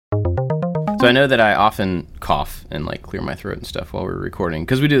So I know that I often cough and like clear my throat and stuff while we're recording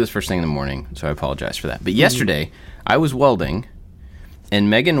because we do this first thing in the morning. So I apologize for that. But yesterday I was welding, and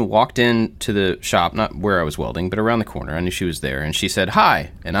Megan walked into the shop, not where I was welding, but around the corner. I knew she was there, and she said hi,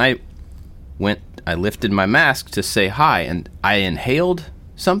 and I lifted my mask to say hi, and I inhaled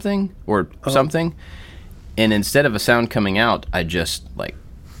something, and instead of a sound coming out, I just, like,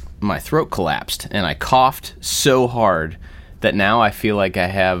 my throat collapsed, and I coughed so hard that now I feel like I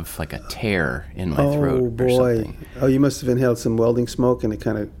have, like, a tear in my throat. Oh, boy. Oh, you must have inhaled some welding smoke, and it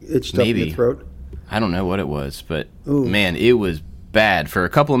kind of itched up your throat? I don't know what it was, but, man, it was bad for a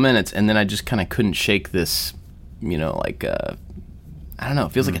couple of minutes, and then I just kind of couldn't shake this, like, I don't know,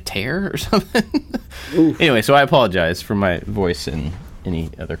 it feels like a tear or something. Anyway, so I apologize for my voice and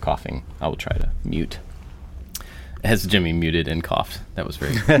any other coughing. I will try to mute. As Jimmy muted and coughed. That was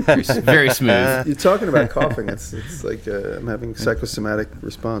very, very, very smooth. You're talking about coughing. It's like I'm having psychosomatic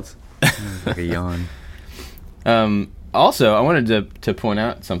response. Like a yawn. Also, I wanted to point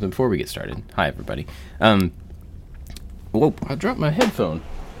out something before we get started. Hi, everybody. Whoa, I dropped my headphone.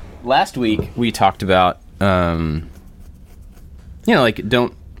 Last week, we talked about, I don't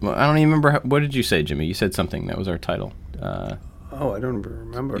even remember. What did you say, Jimmy? You said something. That was our title. I don't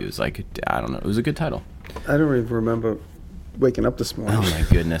remember. It was like, I don't know. It was a good title. I don't even remember waking up this morning. Oh, my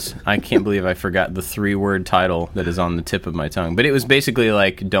goodness. I can't believe I forgot the 3-word title that is on the tip of my tongue. But it was basically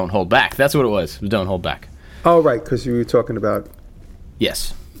like, don't hold back. That's what it was. Don't hold back. Oh, right, because you were talking about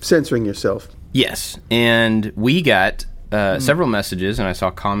censoring yourself. Yes, and we got several messages, and I saw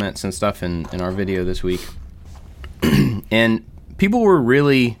comments and stuff in our video this week. And people were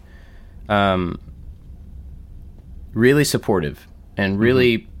really, really supportive and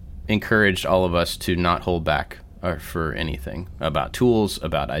really encouraged all of us to not hold back for anything about tools,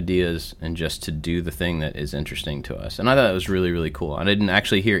 about ideas, and just to do the thing that is interesting to us. And I thought it was really, really cool. I didn't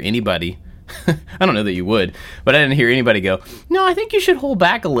actually hear anybody, I don't know that you would, but I didn't hear anybody go, no, I think you should hold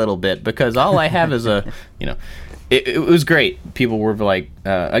back a little bit because all I have is it was great. People were like,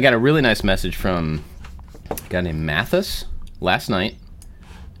 I got a really nice message from a guy named Mathis last night.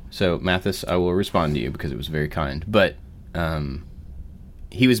 So Mathis, I will respond to you because it was very kind. But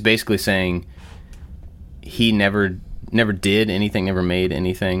he was basically saying he never did anything, never made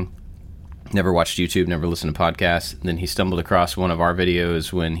anything, never watched YouTube, never listened to podcasts. And then he stumbled across one of our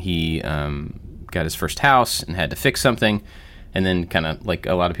videos when he got his first house and had to fix something. And then kind of like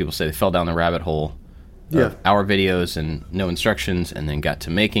a lot of people say, they fell down the rabbit hole of our videos and no instructions, and then got to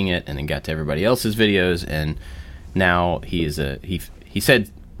making it, and then got to everybody else's videos. And now he said,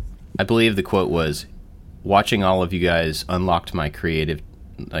 I believe the quote was, watching all of you guys unlocked my creative,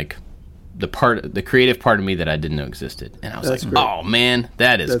 like the creative part of me that I didn't know existed. And I was like, great. Oh man,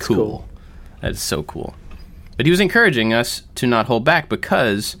 that's cool. That is so cool. But he was encouraging us to not hold back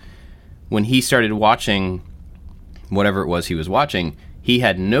because when he started watching whatever it was he was watching, he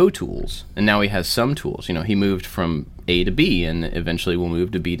had no tools, and now he has some tools. He moved from A to B, and eventually will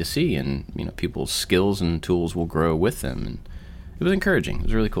move to B to C, and people's skills and tools will grow with them. And it was encouraging. It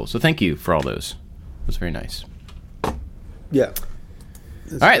was really cool. So thank you for all those. It was very nice. Yeah.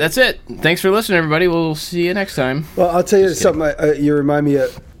 All right, that's it. Thanks for listening, everybody. We'll see you next time. Well, I'll tell you something. You remind me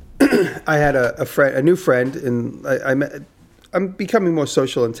of. I had a new friend, and I'm becoming more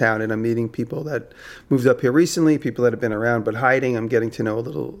social in town, and I'm meeting people that moved up here recently, people that have been around but hiding. I'm getting to know a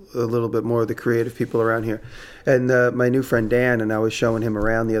little bit more of the creative people around here. And my new friend Dan, and I was showing him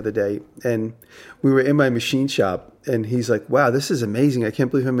around the other day, and we were in my machine shop, and he's like, "Wow, this is amazing! I can't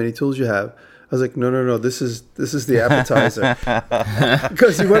believe how many tools you have." I was like, no, this is the appetizer.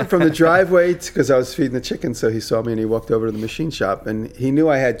 Because he went from the driveway because I was feeding the chicken, so he saw me and he walked over to the machine shop, and he knew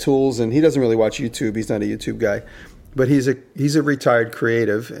I had tools, and he doesn't really watch YouTube. He's not a YouTube guy. But he's a retired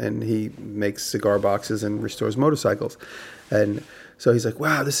creative, and he makes cigar boxes and restores motorcycles. And so he's like,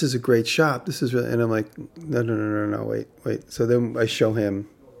 wow, this is a great shop. This is really, and I'm like, no, wait. So then I show him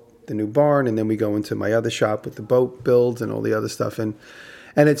the new barn, and then we go into my other shop with the boat builds and all the other stuff. And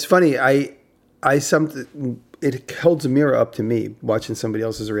it's funny, it holds a mirror up to me watching somebody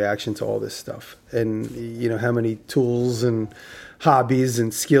else's reaction to all this stuff, and how many tools and hobbies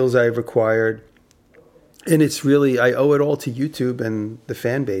and skills I've acquired. And it's really, I owe it all to YouTube and the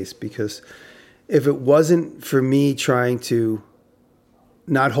fan base, because if it wasn't for me trying to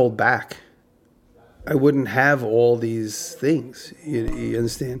not hold back, I wouldn't have all these things. You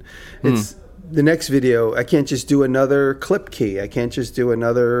understand? It's the next video. I can't just do another clip key. I can't just do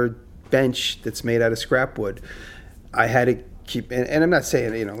another bench that's made out of scrap wood. I had to keep, and I'm not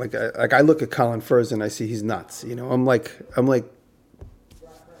saying, like I look at Colin Furze and I see he's nuts. I'm like,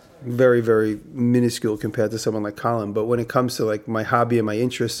 very, very minuscule compared to someone like Colin. But when it comes to like my hobby and my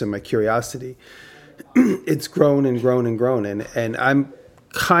interests and my curiosity, it's grown and grown and grown. And I'm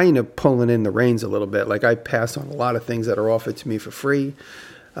kind of pulling in the reins a little bit. Like I pass on a lot of things that are offered to me for free.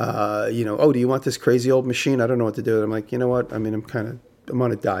 Oh, do you want this crazy old machine? I don't know what to do. And I'm like, you know what? I mean, I'm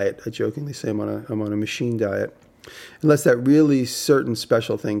on a diet. I jokingly say I'm on a machine diet. Unless that really certain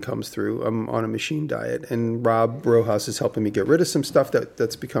special thing comes through, I'm on a machine diet. And Rob Rojas is helping me get rid of some stuff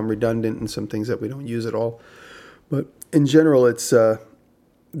that's become redundant and some things that we don't use at all. But in general, it's the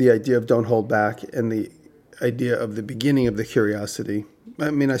idea of don't hold back and the idea of the beginning of the curiosity.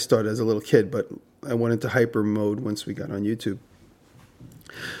 I mean, I started as a little kid, but I went into hyper mode once we got on YouTube.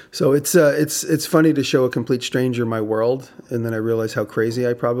 So it's funny to show a complete stranger my world, and then I realize how crazy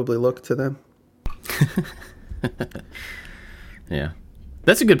I probably look to them. Yeah,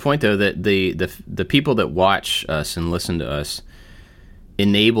 that's a good point, though. That the people that watch us and listen to us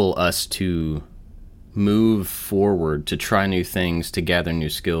enable us to move forward, to try new things, to gather new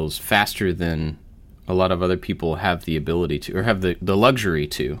skills faster than a lot of other people have the ability to, or have the luxury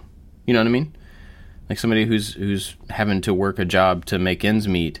to. You know what I mean? Like somebody who's having to work a job to make ends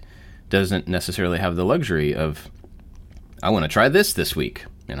meet doesn't necessarily have the luxury of, I want to try this week,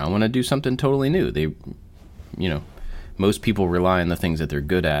 and I want to do something totally new. Most people rely on the things that they're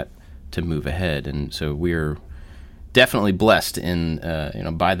good at to move ahead, and so we're definitely blessed in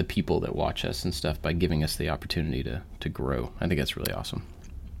by the people that watch us and stuff by giving us the opportunity to grow. I think that's really awesome.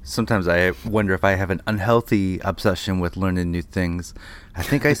 Sometimes I wonder if I have an unhealthy obsession with learning new things. I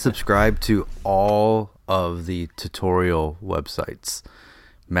think I subscribe to all of the tutorial websites,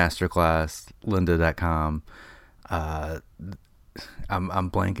 Masterclass, lynda.com.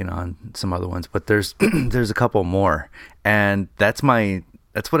 I'm blanking on some other ones, but there's a couple more, and that's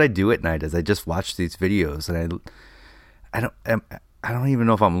what I do at night. Is I just watch these videos, and I don't even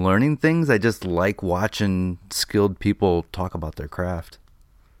know if I'm learning things. I just like watching skilled people talk about their craft.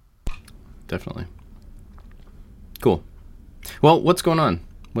 Definitely. Cool. Well, what's going on?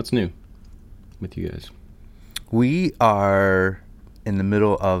 What's new with you guys? We are in the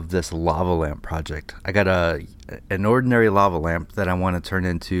middle of this lava lamp project. I got an ordinary lava lamp that I want to turn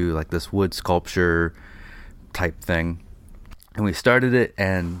into like this wood sculpture type thing. And we started it,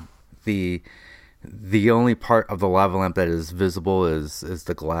 and the only part of the lava lamp that is visible is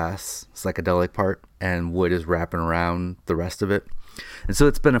the glass psychedelic part, and wood is wrapping around the rest of it. And so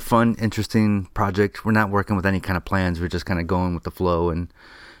it's been a fun, interesting project. We're not working with any kind of plans. We're just kind of going with the flow and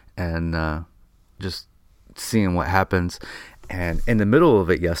just seeing what happens. And in the middle of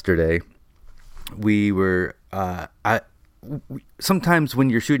it yesterday, we were sometimes when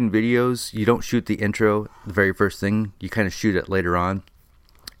you're shooting videos, you don't shoot the intro the very first thing. You kind of shoot it later on.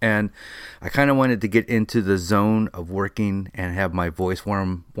 And I kind of wanted to get into the zone of working and have my voice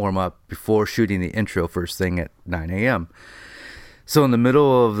warm up before shooting the intro first thing at 9 a.m. So in the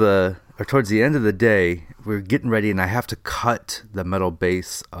middle of or towards the end of the day, we're getting ready, and I have to cut the metal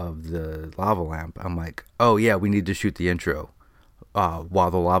base of the lava lamp. I'm like, oh yeah, we need to shoot the intro while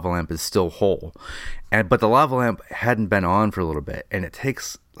the lava lamp is still whole. But the lava lamp hadn't been on for a little bit, and it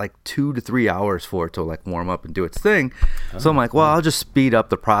takes like 2 to 3 hours for it to like warm up and do its thing. So I'm like, well, I'll just speed up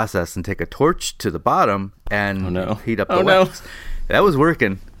the process and take a torch to the bottom and heat up the wax. That was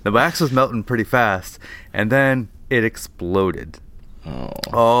working. The wax was melting pretty fast, and then it exploded.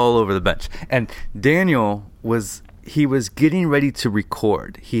 All over the bench. And Daniel was getting ready to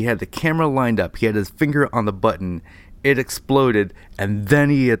record. He had the camera lined up. He had his finger on the button. It exploded, and then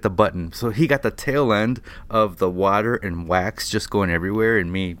he hit the button. So he got the tail end of the water and wax just going everywhere,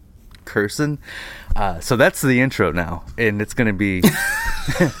 and me cursing. So that's the intro now, and it's going to be.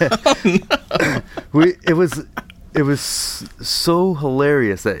 It was so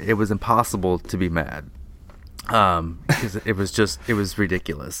hilarious that it was impossible to be mad. Because it was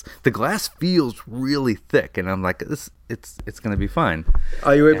ridiculous. The glass feels really thick, and I'm like, it's gonna be fine.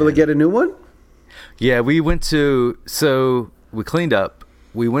 Are you able to get a new one? Yeah, we cleaned up.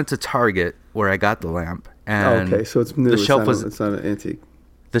 We went to Target where I got the lamp, and okay, so it's new. It's not an antique.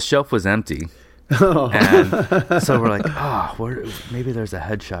 The shelf was empty. And so we're like, maybe there's a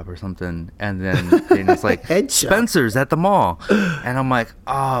head shop or something. And then it's like, Spencer's at the mall. And I'm like,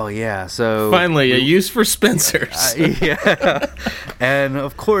 oh, yeah. So finally, a use for Spencer's. Yeah. And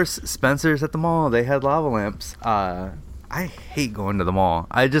of course, Spencer's at the mall. They had lava lamps. I hate going to the mall.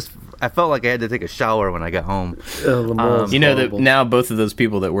 I felt like I had to take a shower when I got home. That now both of those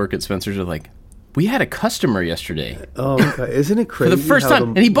people that work at Spencer's are like, we had a customer yesterday. Oh, okay. Isn't it crazy? For the first time.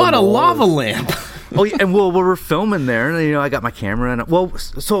 And he bought a lava lamp. Oh, yeah, and we're filming there, and I got my camera. And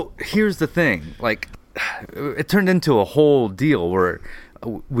so here's the thing. Like, it turned into a whole deal where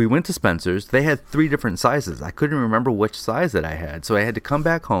we went to Spencer's. They had 3 different sizes. I couldn't remember which size that I had, so I had to come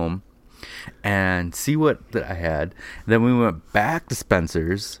back home and see what that I had. Then we went back to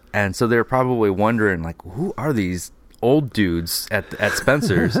Spencer's, and so they're probably wondering, like, who are these old dudes at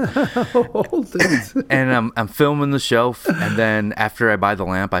Spencer's? Old dudes. And I'm filming the shelf, and then after I buy the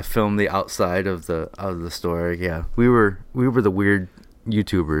lamp, I film the outside of the store. Yeah, we were the weird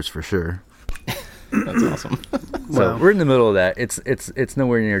YouTubers for sure. That's awesome. So we're in the middle of that. It's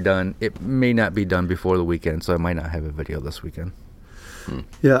nowhere near done. It may not be done before the weekend, so I might not have a video this weekend.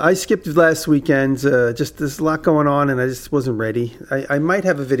 Yeah, I skipped last weekend. Just there's a lot going on, and I just wasn't ready. I might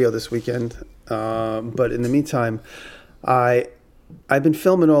have a video this weekend, but in the meantime, I've been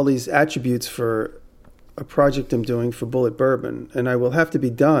filming all these attributes for a project I'm doing for Bulleit Bourbon, and I will have to be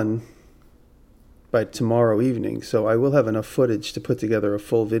done by tomorrow evening. So I will have enough footage to put together a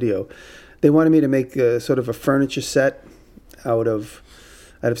full video. They wanted me to make sort of a furniture set out of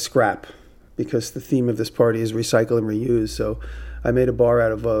scrap, because the theme of this party is recycle and reuse. So I made a bar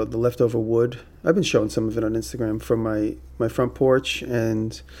out of the leftover wood. I've been showing some of it on Instagram from my front porch,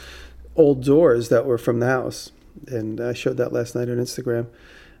 and old doors that were from the house. And I showed that last night on Instagram.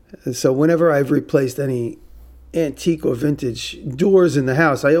 And so whenever I've replaced any antique or vintage doors in the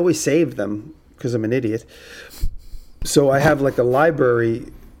house, I always save them because I'm an idiot. So I have like a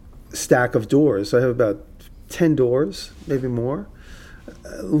library stack of doors. I have about 10 doors, maybe more,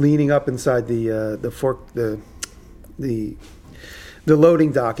 leaning up inside the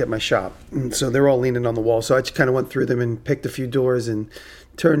loading dock at my shop. And so they're all leaning on the wall. So I just kind of went through them and picked a few doors and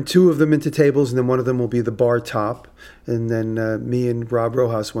turned 2 of them into tables, and then one of them will be the bar top. And then me and Rob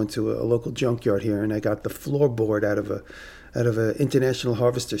Rojas went to a local junkyard here, and I got the floorboard out of a International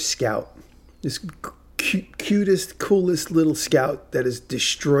Harvester Scout. This cutest, coolest little Scout that is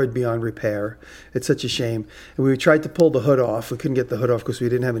destroyed beyond repair. It's such a shame. And we tried to pull the hood off. We couldn't get the hood off because we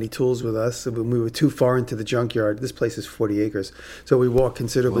didn't have any tools with us. And we were too far into the junkyard. This place is 40 acres. So we walked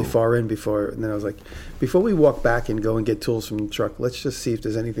considerably far in before. And then I was like, before we walk back and go and get tools from the truck, let's just see if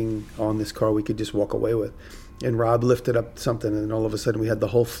there's anything on this car we could just walk away with. And Rob lifted up something, and all of a sudden we had the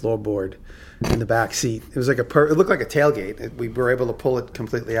whole floorboard in the back seat. It was like it looked like a tailgate. We were able to pull it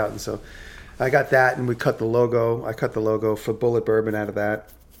completely out. And so I got that, and we cut the logo. I cut the logo for Bulleit Bourbon out of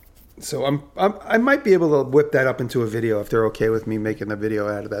that. So I might be able to whip that up into a video if they're okay with me making a video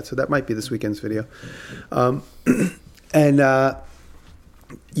out of that. So that might be this weekend's video. And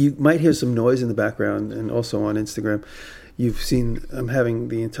you might hear some noise in the background, and also on Instagram, you've seen I'm having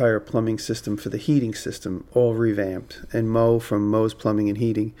the entire plumbing system for the heating system all revamped. And Mo from Mo's Plumbing and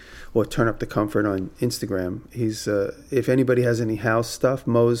Heating, or Turn Up the Comfort on Instagram. He's if anybody has any house stuff,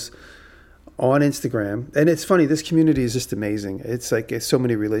 Mo's on Instagram. And it's funny, this community is just amazing. It's like so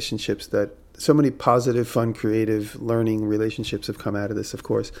many relationships, that so many positive, fun, creative, learning relationships have come out of this, of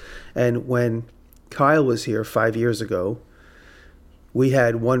course. And when Kyle was here 5 years ago, we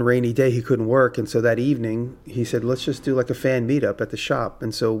had one rainy day he couldn't work, and so that evening he said, let's just do like a fan meetup at the shop.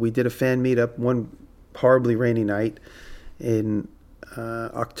 And so we did a fan meetup one horribly rainy night in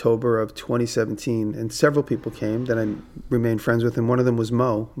October of 2017, and several people came that I remained friends with, and one of them was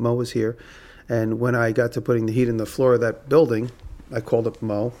Mo. Mo was here, and when I got to putting the heat in the floor of that building, I called up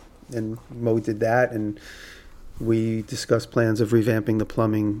Mo, and Mo did that, and we discussed plans of revamping the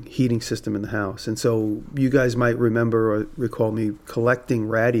plumbing heating system in the house. And so you guys might remember or recall me collecting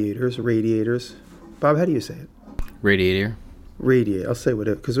radiators. Bob, how do you say it? Radiator. I'll say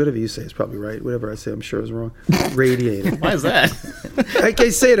whatever, because whatever you say is probably right. Whatever I say, I'm sure is wrong. Radiator. Why is that? I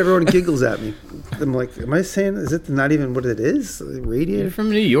say it, everyone giggles at me. I'm like, am I saying, is it not even what it is? Radiator? You're from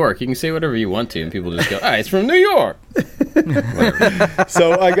New York. You can say whatever you want to, and people just go, it's from New York.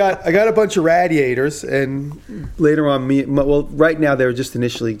 So I got a bunch of radiators, and later on, right now they're just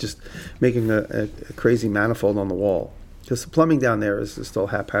initially just making a crazy manifold on the wall. Because the plumbing down there is still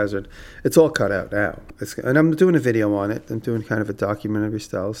haphazard. It's all cut out now. And I'm doing a video on it. I'm doing kind of a documentary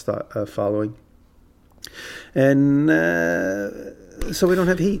style following. And so we don't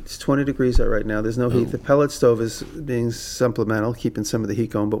have heat. It's 20 degrees out right now. There's no heat. The pellet stove is being supplemental, keeping some of the heat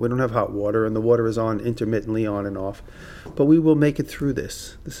going, but we don't have hot water, and the water is on intermittently, on and off. But we will make it through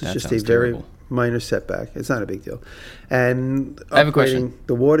this. This is just a very minor setback. It's not a big deal. And I have a question.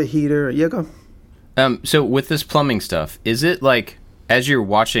 The water heater. Yeah, go. So with this plumbing stuff, is it like, as you're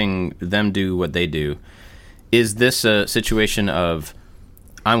watching them do what they do, is this a situation of,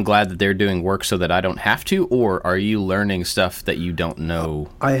 I'm glad that they're doing work so that I don't have to, or are you learning stuff that you don't know?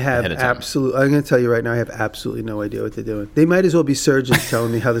 I have I'm going to tell you right now, I have absolutely no idea what they're doing. They might as well be surgeons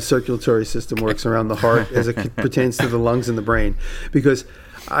telling me how the circulatory system works around the heart as it pertains to the lungs and the brain, because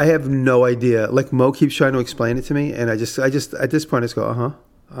I have no idea. Like Mo keeps trying to explain it to me, and I just at this point I just go,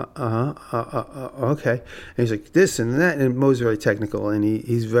 okay. And he's like this and that, and Mo's very technical, and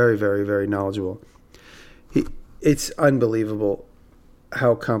he's very, very, very knowledgeable. It's unbelievable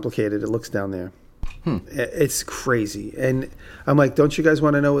how complicated it looks down there. It's crazy, and I'm like, don't you guys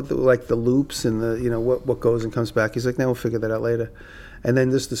want to know what the loops and the what goes and comes back? He's like, no, we'll figure that out later. And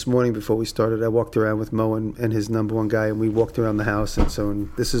then this morning before we started, I walked around with Mo and his number one guy, and we walked around the house. And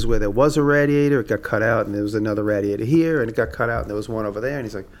this is where there was a radiator. It got cut out, and there was another radiator here, and it got cut out, and there was one over there. And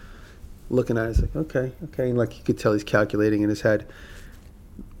he's like, looking at it, he's like, okay. And like you could tell he's calculating in his head.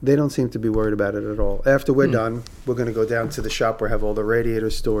 They don't seem to be worried about it at all. After we're done, we're going to go down to the shop where I have all the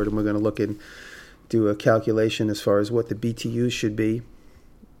radiators stored, and we're going to look and do a calculation as far as what the BTUs should be.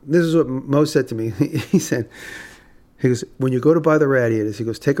 This is what Mo said to me. He goes, when you go to buy the radiators, he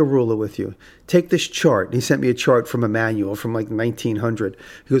goes, take a ruler with you. Take this chart. And he sent me a chart from a manual from like 1900.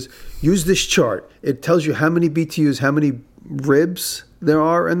 He goes, use this chart. It tells you how many BTUs, how many ribs there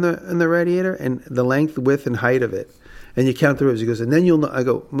are in the radiator, and the length, width, and height of it. And you count the ribs. He goes, and then you'll know. I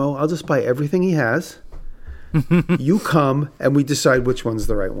go, Mo, I'll just buy everything he has. You come, and we decide which one's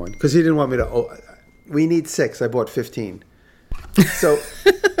the right one. Because he didn't want me to, we need 6. I bought 15. So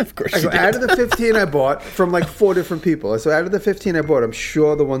Of course. I go, out of the 15 I bought from like 4 different people. So out of the 15 I bought, I'm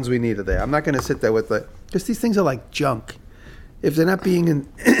sure the ones we need are there. I'm not going to sit there with because these things are like junk. If they're not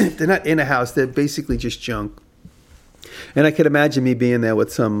if they're not in a house, they're basically just junk. And I could imagine me being there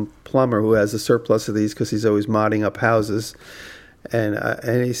with some plumber who has a surplus of these because he's always modding up houses.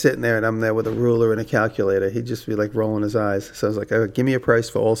 And he's sitting there, and I'm there with a ruler and a calculator. He'd just be like rolling his eyes. So I was like, give me a price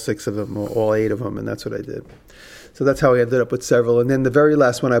for all 6 of them or all 8 of them. And that's what I did. So that's how I ended up with several. And then the very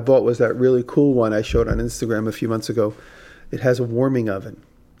last one I bought was that really cool one I showed on Instagram a few months ago. It has a warming oven.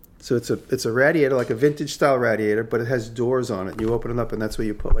 So it's a radiator, like a vintage style radiator, but it has doors on it. You open it up, and that's where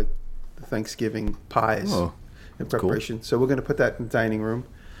you put like the Thanksgiving pies in preparation. Cool. So we're going to put that in the dining room.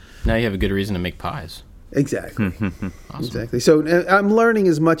 Now you have a good reason to make pies. Exactly. Awesome. Exactly. So I'm learning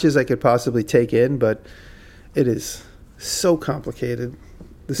as much as I could possibly take in, but it is so complicated,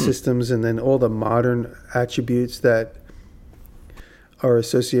 the systems, and then all the modern attributes that are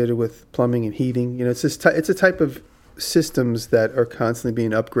associated with plumbing and heating. It's a type of systems that are constantly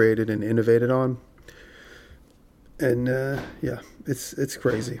being upgraded and innovated on. And it's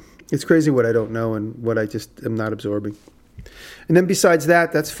crazy. It's crazy what I don't know and what I just am not absorbing. And then besides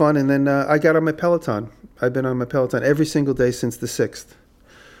that, that's fun. And then I got on my Peloton. I've been on my Peloton every single day since the 6th.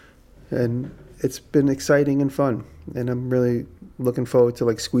 And it's been exciting and fun. And I'm really looking forward to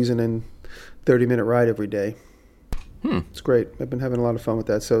like squeezing in 30-minute ride every day. It's great. I've been having a lot of fun with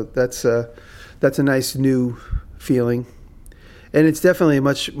that. So that's a nice new feeling. And it's definitely a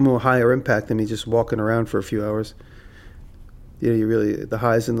much more higher impact than me just walking around for a few hours. You really, the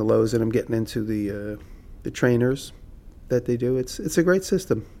highs and the lows, and I'm getting into the trainers that they do. It's a great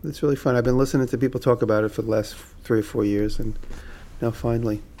system. It's really fun. I've been listening to people talk about it for the last 3 or 4 years, and now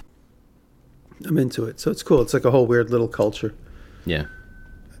finally I'm into it. So it's cool. It's like a whole weird little culture. Yeah.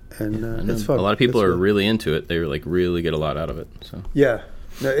 And it's fun. A lot of people are really into it. They like really get a lot out of it. So yeah,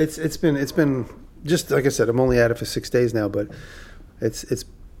 no, it's been just like I said. I'm only at it for 6 days now, but it's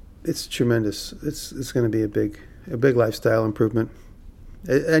tremendous. It's going to be a big lifestyle improvement.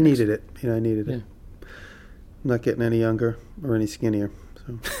 I needed it. I needed it. I'm not getting any younger or any skinnier.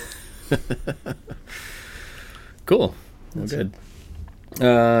 So. Cool. Well, good.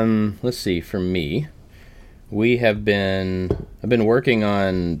 Let's see. For me, I've been working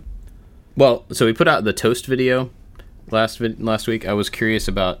on. Well, so we put out the toast video last week. I was curious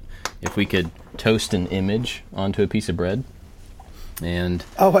about if we could toast an image onto a piece of bread. And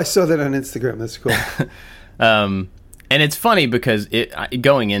I saw that on Instagram. That's cool. And it's funny because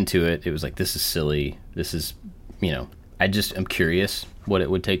going into it, it was like, this is silly. This is, I'm curious what it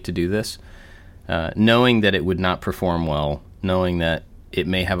would take to do this. Knowing that it would not perform well, knowing that it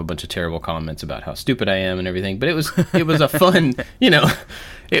may have a bunch of terrible comments about how stupid I am and everything, but it was a fun,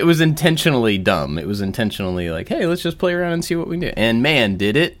 it was intentionally dumb. It was intentionally like, hey, let's just play around and see what we can do. And man,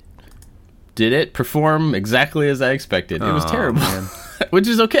 did it perform exactly as I expected. It was terrible, which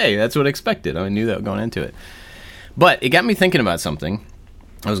is okay. That's what I expected. I knew that going into it. But it got me thinking about something.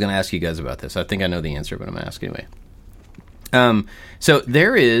 I was going to ask you guys about this. I think I know the answer, but I'm going to ask anyway. So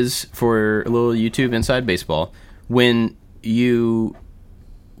there is, for a little YouTube Inside Baseball, there's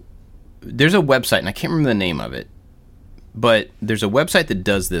a website, and I can't remember the name of it, but there's a website that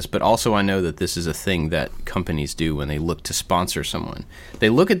does this, but also I know that this is a thing that companies do when they look to sponsor someone. They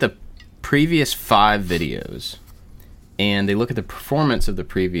look at the previous 5 videos, and they look at the performance of the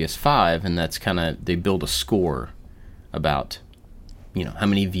previous 5, and that's they build a score about how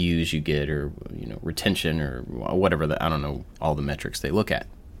many views you get, or retention, or whatever. I don't know all the metrics they look at,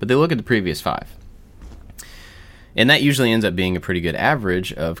 but they look at the previous 5. And that usually ends up being a pretty good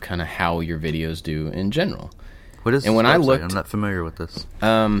average of kind of how your videos do in general. What is and when this I website? looked, I'm not familiar with this.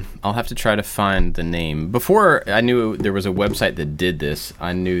 I'll have to try to find the name. Before I knew there was a website that did this,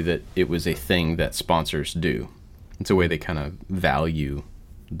 I knew that it was a thing that sponsors do. It's a way they kind of value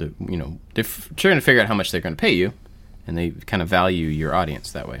they're trying to figure out how much they're going to pay you, and they kind of value your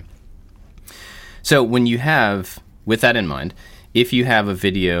audience that way. So when you have, with that in mind, if you have a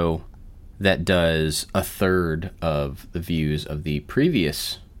video that does a third of the views of the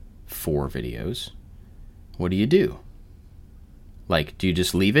previous 4 videos, what do you do? Like, do you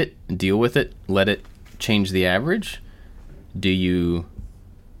just leave it, deal with it, let it change the average? Do you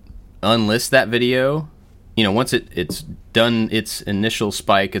unlist that video? Once it's done its initial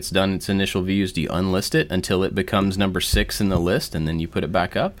spike, it's done its initial views, do you unlist it until it becomes number 6 in the list, and then you put it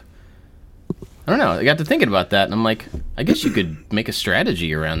back up? I don't know. I got to thinking about that, and I'm like, I guess you could make a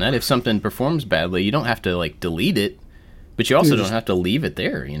strategy around that. If something performs badly, you don't have to, delete it, but you also don't have to leave it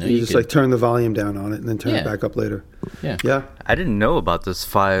there. You just could, turn the volume down on it and then turn it back up later. Yeah. I didn't know about this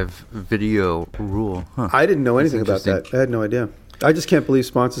 5 video rule. Huh. I didn't know anything about that. I had no idea. I just can't believe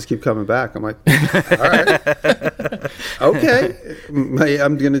sponsors keep coming back. I'm like, all right, okay.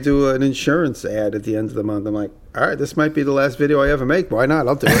 I'm going to do an insurance ad at the end of the month. I'm like, all right, this might be the last video I ever make. Why not?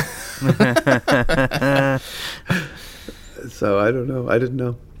 I'll do it. So I don't know. I didn't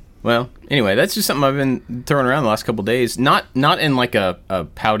know. Well, anyway, that's just something I've been throwing around the last couple of days. Not in like a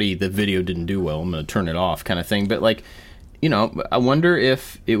pouty, the video didn't do well, I'm going to turn it off kind of thing. But I wonder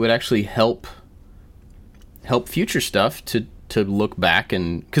if it would actually help future stuff to look back,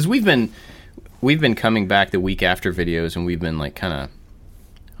 and because we've been coming back the week after videos, and we've been kind of,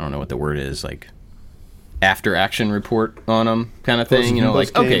 I don't know what the word is, after action report on them kind of thing,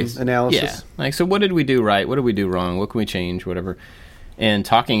 okay, analysis. Yeah, so what did we do right? What did we do wrong? What can we change? Whatever. And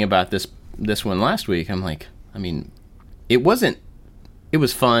talking about this one last week, I'm like, it was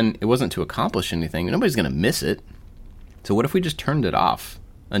fun. It wasn't to accomplish anything. Nobody's going to miss it. So what if we just turned it off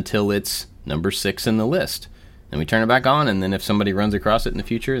until it's number 6 in the list? And we turn it back on, and then if somebody runs across it in the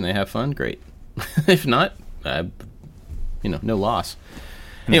future and they have fun, great. If not, no loss.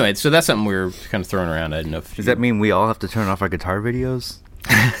 Anyway, so that's something we were kind of throwing around. I didn't know if Does that mean we all have to turn off our guitar videos?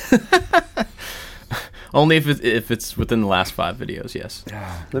 Only if it's within the last 5 videos, yes.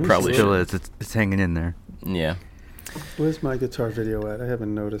 Probably should. It's hanging in there. Yeah. Where's my guitar video at? I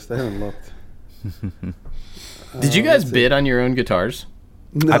haven't noticed. I haven't looked. Did you guys bid on your own guitars?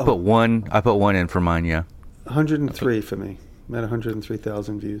 No. I put one in for mine, yeah. 103 for me. I'm at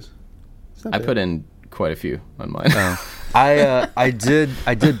 103,000 views. I put in quite a few on mine. I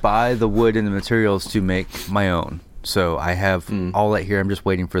did buy the wood and the materials to make my own. So I have all that here. I'm just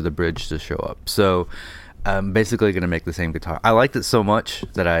waiting for the bridge to show up. So I'm basically going to make the same guitar. I liked it so much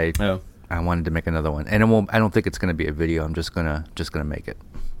that I wanted to make another one. And I don't think it's going to be a video. I'm just gonna make it.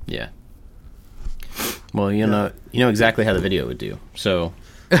 Yeah. Well, you know exactly how the video would do. So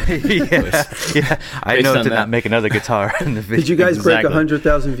yeah. I know to not make another guitar in the video. Did you guys break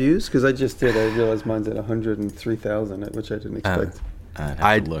 100,000 views? Because I just did. I realized mine's at 103,000, which I didn't expect.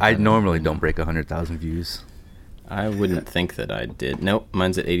 I normally don't break 100,000 views. I wouldn't think that I did. Nope,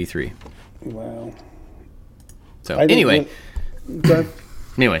 mine's at 83. Wow. So anyway,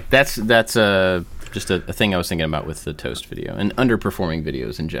 that's just a thing I was thinking about with the toast video and underperforming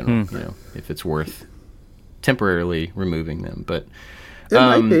videos in general. If it's worth temporarily removing them, but it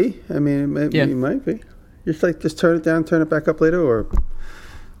might be. I mean, it might be. Just turn it down, turn it back up later, or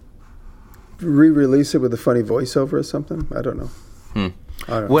re-release it with a funny voiceover or something. I don't know.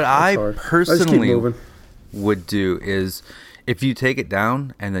 What I personally would do is, if you take it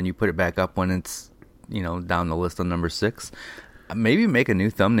down and then you put it back up when it's down the list on number 6, maybe make a new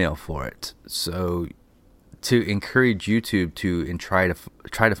thumbnail for it, so to encourage YouTube to try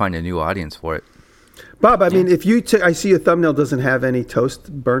to find a new audience for it. Bob, I mean, if I see a thumbnail doesn't have any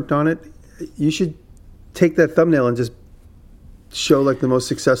toast burnt on it, you should take that thumbnail and just show the most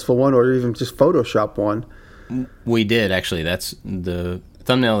successful one, or even just Photoshop one. We did, actually. That's the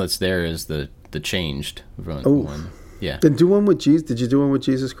thumbnail that's there is the changed one. Yeah. Then do one with Jesus. Did you do one with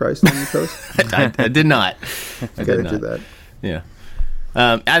Jesus Christ on the toast? I did not. I did not do that. Yeah.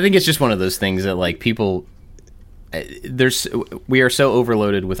 I think it's just one of those things that people, we are so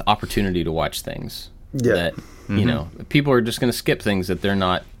overloaded with opportunity to watch things that people are just going to skip things that they're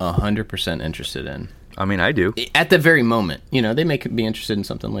not 100% interested in. I mean, I do at the very moment. They may be interested in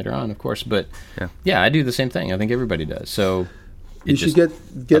something later on, of course, but I do the same thing. I think everybody does. So you should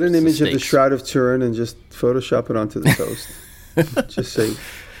get an image of the Shroud of Turin and just Photoshop it onto the toast. Just say,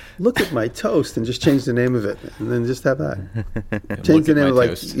 "Look at my toast," and just change the name of it, and then just have that. Change the name of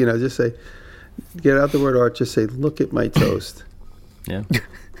toast. Just say, get out the word art. Just say, "Look at my toast." Yeah.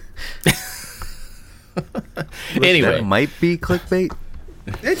 Anyway, That might be clickbait.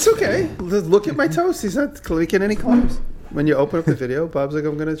 It's okay. Look at my toast. He's not making any claims. When you open up the video, Bob's like,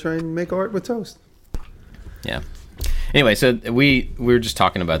 "I'm going to try and make art with toast." yeah. Anyway, so we were just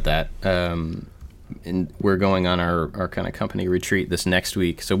talking about that. And we're going on our kind of company retreat this next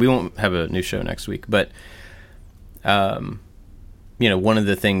week. So we won't have a new show next week. But, one of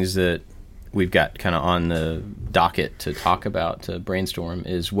the things that we've got kind of on the docket to talk about, to brainstorm,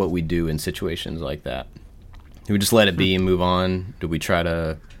 is what we do in situations like that. Do we just let it be and move on? Do we try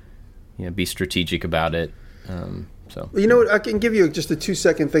to, be strategic about it? You know what? I can give you just a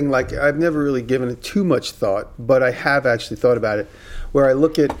 2-second thing. Like, I've never really given it too much thought, but I have actually thought about it, where I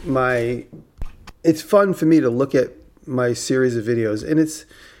look at it's fun for me to look at my series of videos, and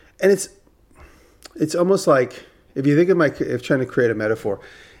it's almost like, if you think of if trying to create a metaphor,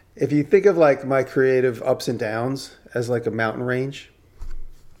 if you think of like my creative ups and downs as like a mountain range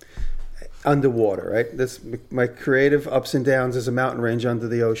underwater, right? That's my creative ups and downs as a mountain range under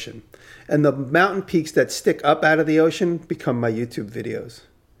the ocean, and the mountain peaks that stick up out of the ocean become my YouTube videos,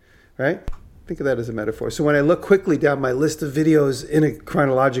 right? Think of that as a metaphor. So when I look quickly down my list of videos in a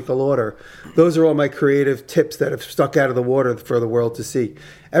chronological order, those are all my creative tips that have stuck out of the water for the world to see.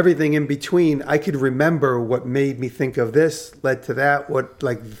 Everything in between, I could remember what made me think of this, led to that, what,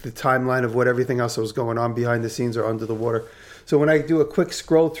 like, the timeline of what everything else that was going on behind the scenes or under the water. So when I do a quick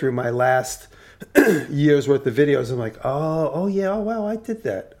scroll through my last year's worth of videos, I'm like, oh yeah, oh wow, I did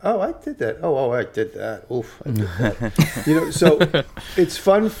that. Oh, I did that. Oh, I did that. Oof, I did that. So it's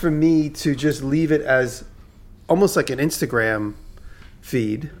fun for me to just leave it as almost like an Instagram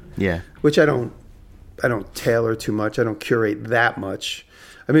feed. Yeah. Which I don't tailor too much. I don't curate that much.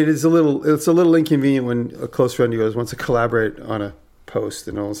 I mean, it's a little inconvenient when a close friend of yours wants to collaborate on a post,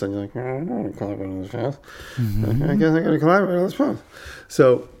 and all of a sudden you're like, I don't want to collaborate on this post. I guess I got to collaborate on this post.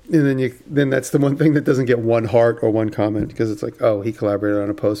 So, and then that's the one thing that doesn't get one heart or one comment, because it's like, oh, he collaborated on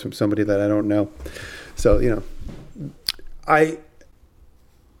a post from somebody that I don't know. So, I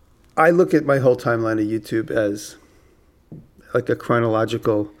look at my whole timeline of YouTube as like a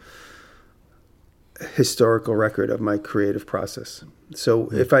chronological historical record of my creative process. So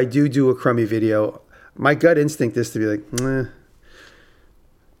if I do a crummy video, my gut instinct is to be like,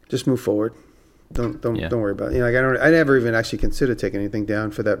 just move forward. Don't worry about it. I never even actually considered taking anything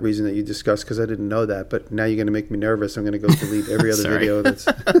down for that reason that you discussed, because I didn't know that. But now you're going to make me nervous. I'm going to go delete every other video. That's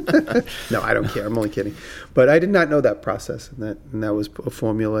no, I don't care. I'm only kidding. But I did not know that process, and that was a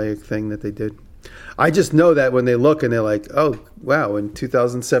formulaic thing that they did. I just know that when they look and they're like, oh wow, in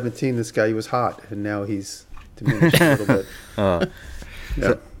 2017 this guy, he was hot, and now he's diminished a little bit.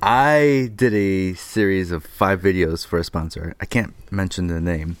 So I did a series of 5 videos for a sponsor. I can't mention the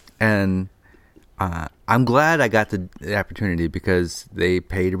name, and I'm glad I got the opportunity, because they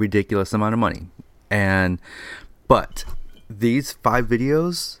paid a ridiculous amount of money. But these 5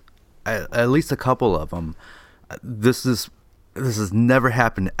 videos, at least a couple of them, this has never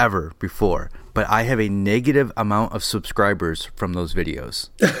happened ever before, but I have a negative amount of subscribers from those videos.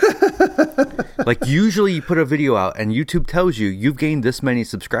 Like, usually you put a video out and YouTube tells you you've gained this many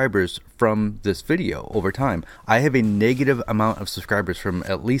subscribers from this video over time. I have a negative amount of subscribers from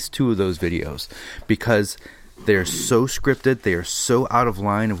at least 2 of those videos, because they're so scripted, they are so out of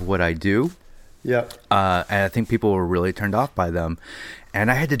line of what I do. Yeah. And I think people were really turned off by them. And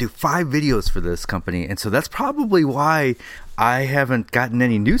I had to do 5 videos for this company. And so that's probably why I haven't gotten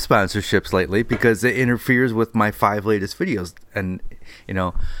any new sponsorships lately, because it interferes with my 5 latest videos. And,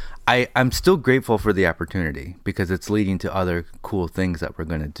 I'm still grateful for the opportunity, because it's leading to other cool things that we're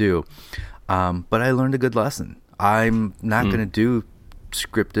going to do. But I learned a good lesson. I'm not going to do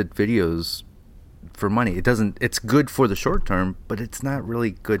scripted videos for money. It's good for the short term, but it's not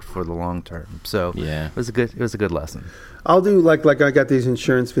really good for the long term. So yeah, it was a good lesson. I'll do like I got these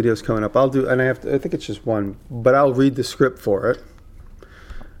insurance videos coming up. And I think it's just one, but I'll read the script for it.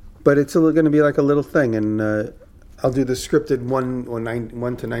 But it's going to be like a little thing, and I'll do the scripted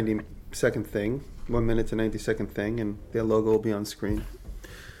 1 to 90 second thing, 1 minute to 90 second thing, and their logo will be on screen,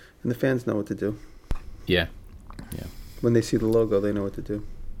 and the fans know what to do. Yeah. When they see the logo, they know what to do.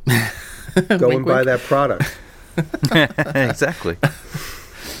 Go and buy that product. Exactly.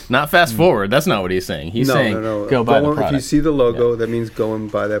 Not fast forward. That's not what he's saying. He's saying go buy the product. If you see the logo, that means go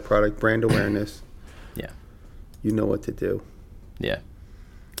and buy that product. Brand awareness. Yeah. You know what to do. Yeah.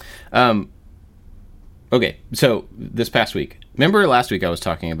 Okay, so this past week, remember last week I was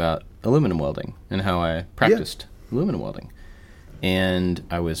talking about aluminum welding and how I practiced aluminum welding. and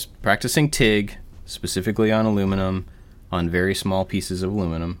I was practicing TIG, specifically on aluminum, on very small pieces of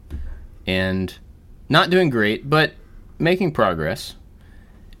aluminum, and not doing great, but making progress.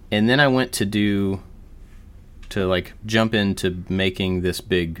 And then I went to jump into making this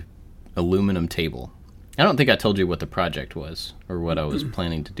big aluminum table. I don't think I told you what the project was or what I was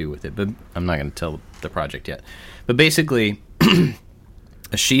planning to do with it, but I'm not going to tell the project yet. But basically,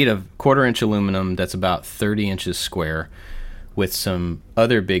 a sheet of 1/4-inch aluminum that's about 30 inches square with some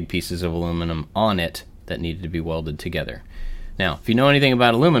other big pieces of aluminum on it that needed to be welded together. Now, if you know anything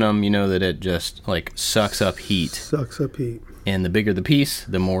about aluminum, you know that it just sucks up heat. Sucks up heat. And the bigger the piece,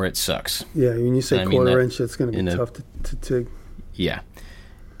 the more it sucks. Yeah, when you say 1/4-inch, it's going to be tough to TIG. Yeah.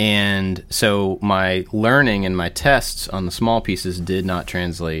 And so my learning and my tests on the small pieces did not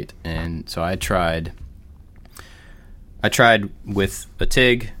translate. And so I tried with a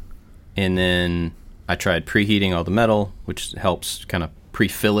TIG, and then I tried preheating all the metal, which helps kind of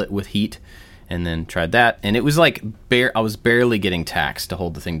pre-fill it with heat, and then tried that. And it was I was barely getting tacks to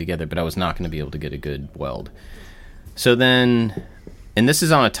hold the thing together, but I was not going to be able to get a good weld. So then, and this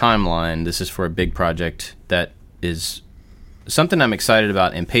is on a timeline, this is for a big project that is something I'm excited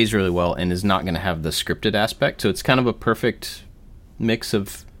about and pays really well and is not going to have the scripted aspect. So it's kind of a perfect mix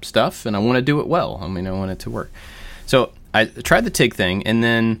of stuff, and I want to do it well. I mean, I want it to work. So I tried the TIG thing, and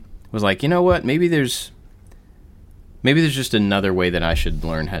then was like, you know what? Maybe there's just another way that I should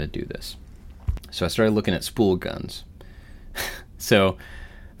learn how to do this. So I started looking at spool guns. So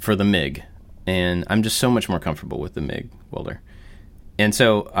for the MIG, and I'm just so much more comfortable with the MIG welder. And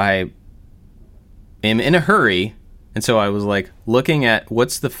so I am in a hurry, and so I was looking at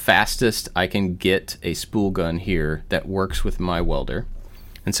what's the fastest I can get a spool gun here that works with my welder.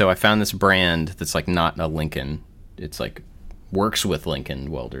 And so I found this brand that's not a Lincoln. It's works with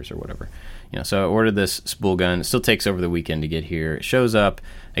Lincoln welders or whatever. So I ordered this spool gun. It still takes over the weekend to get here. It shows up.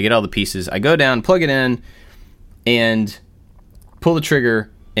 I get all the pieces. I go down, plug it in, and pull the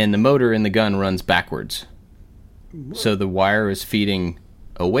trigger, and the motor in the gun runs backwards. So the wire is feeding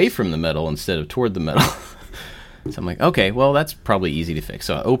away from the metal instead of toward the metal. So I'm like, okay, well, that's probably easy to fix.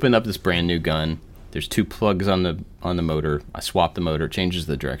 So I open up this brand new gun. There's 2 plugs on the motor. I swap the motor, changes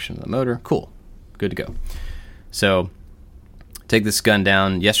the direction of the motor. Cool. Good to go. So take this gun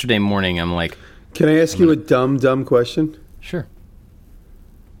down. Yesterday morning, I'm like... Can I ask you a dumb question? Sure.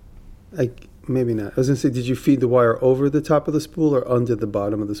 Maybe not. I was going to say, did you feed the wire over the top of the spool or under the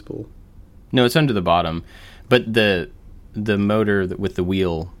bottom of the spool? No, it's under the bottom. But the motor with the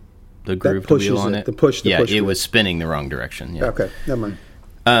wheel, the grooved wheel on it, it was spinning the wrong direction. Yeah. Okay, never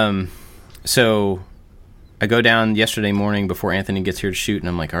mind. So I go down yesterday morning before Anthony gets here to shoot, and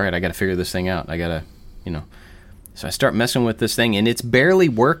I'm like, all right, I got to figure this thing out. I got to, So I start messing with this thing, and it's barely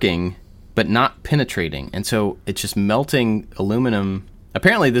working, but not penetrating. And so it's just melting aluminum.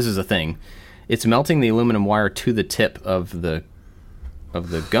 Apparently this is a thing. It's melting the aluminum wire to the tip of the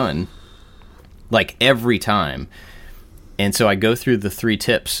gun, every time. And so I go through the 3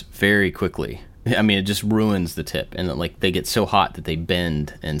 tips very quickly. I mean, it just ruins the tip, and they get so hot that they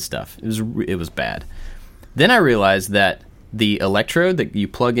bend and stuff. It was bad. Then I realized that the electrode that you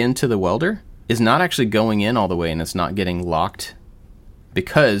plug into the welder is not actually going in all the way, and it's not getting locked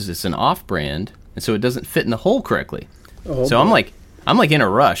because it's an off-brand, and so it doesn't fit in the hole correctly. Oh, so boy. I'm in a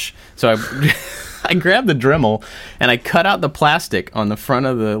rush. So I grabbed the Dremel and I cut out the plastic on the front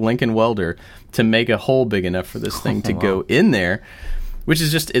of the Lincoln welder to make a hole big enough for this thing to go in there, which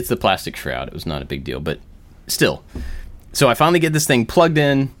is it's the plastic shroud. It was not a big deal, but still. So I finally get this thing plugged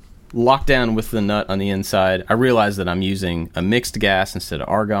in, locked down with the nut on the inside. I realize that I'm using a mixed gas instead of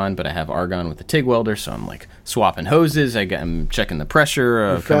argon, but I have argon with the TIG welder, so I'm swapping hoses. I'm checking the pressure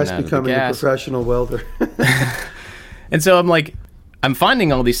coming out of the gas. Fast becoming a professional welder. And so I'm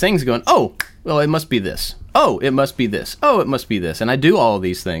finding all these things going, oh, well, it must be this. Oh, it must be this. Oh, it must be this. And I do all of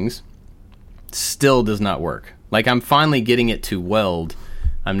these things. Still does not work. I'm finally getting it to weld.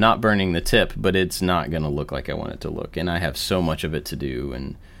 I'm not burning the tip, but it's not going to look like I want it to look. And I have so much of it to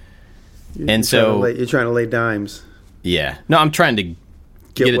do. You're trying to lay dimes. Yeah. No, I'm trying to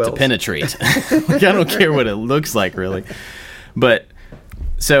get it to penetrate. I don't care what it looks like, really. But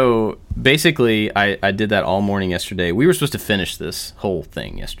so basically, I did that all morning yesterday. We were supposed to finish this whole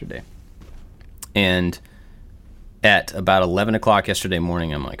thing yesterday. And at about 11 o'clock yesterday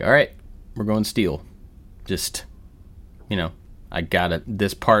morning, I'm like, all right, we're going steel. Just, I got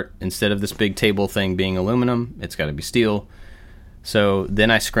this part, instead of this big table thing being aluminum, it's got to be steel. So then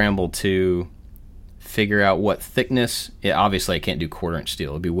I scrambled to figure out what thickness. Obviously, I can't do 1/4-inch steel.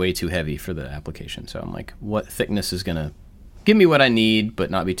 It would be way too heavy for the application. So I'm like, what thickness is going to give me what I need, but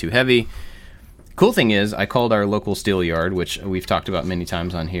not be too heavy? Cool thing is, I called our local steel yard, which we've talked about many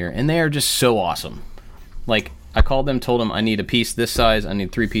times on here, and they are just so awesome. Like, I called them, told them I need a piece this size, I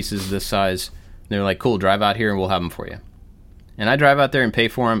need 3 pieces this size. And they were like, cool, drive out here and we'll have them for you. And I drive out there and pay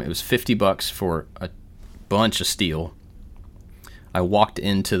for them. It was $50 for a bunch of steel. I walked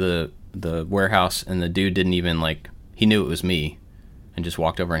into the warehouse, and the dude didn't even, like, he knew it was me, and just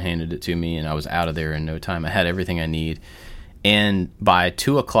walked over and handed it to me, and I was out of there in no time. I had everything I need. And by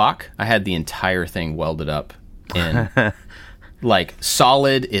 2 o'clock, I had the entire thing welded up and like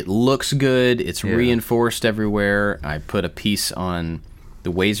solid. It looks good. It's reinforced everywhere. I put a piece on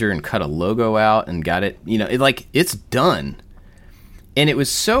the Wazer and cut a logo out and got it. You know, it's done. And it was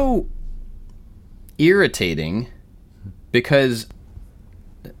so irritating because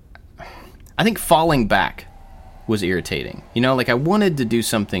I think falling back was irritating. You know, like I wanted to do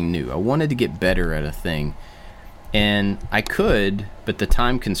something new. I wanted to get better at a thing. And I could, but the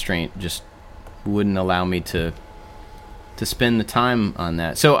time constraint just wouldn't allow me to spend the time on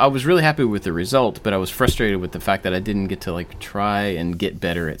that. So I was really happy with the result, but I was frustrated with the fact that I didn't get to like try and get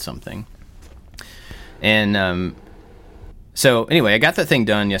better at something. And so anyway, I got that thing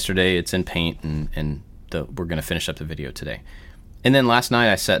done yesterday. It's in paint, and we're going to finish up the video today. And then last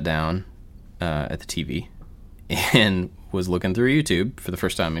night I sat down at the TV and was looking through YouTube for the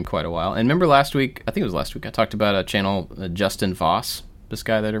first time in quite a while. And remember last week, I think it was last week, I talked about a channel, Justin Voss, this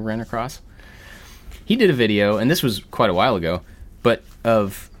guy that I ran across. He did a video, and this was quite a while ago, but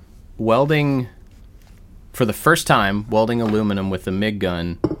of welding, for the first time, welding aluminum with a MIG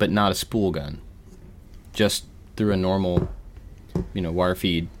gun, but not a spool gun. Just through a normal, wire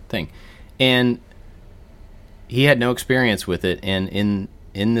feed thing. And he had no experience with it, and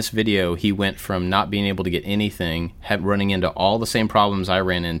in this video, he went from not being able to get anything, running into all the same problems I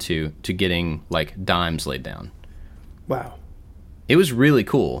ran into, to getting like dimes laid down. Wow. It was really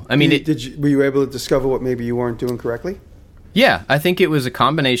cool. I mean, were you able to discover what maybe you weren't doing correctly? Yeah, I think it was a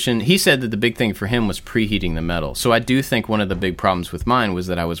combination. He said that the big thing for him was preheating the metal. So I do think one of the big problems with mine was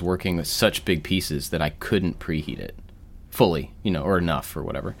that I was working with such big pieces that I couldn't preheat it fully, or enough or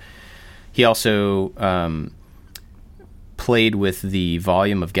whatever. He also played with the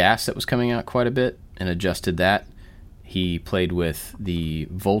volume of gas that was coming out quite a bit and adjusted that. He played with the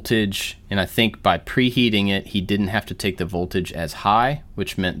voltage, and I think by preheating it, he didn't have to take the voltage as high,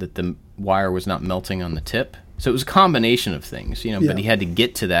 which meant that the wire was not melting on the tip. So it was a combination of things, but he had to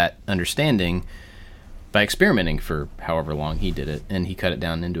get to that understanding by experimenting for however long he did it, and he cut it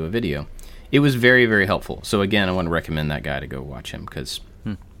down into a video. It was very, very helpful. So again, I want to recommend that guy to go watch him, because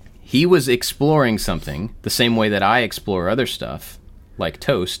he was exploring something the same way that I explore other stuff, like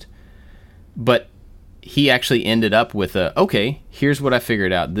toast, but he actually ended up with okay, here's what I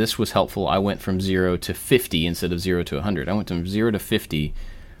figured out. This was helpful. I went from 0 to 50 instead of 0 to 100. I went from 0 to 50,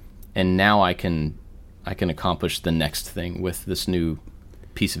 and now I can accomplish the next thing with this new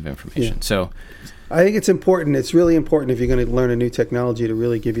piece of information. Yeah. So I think it's important. It's really important if you're going to learn a new technology to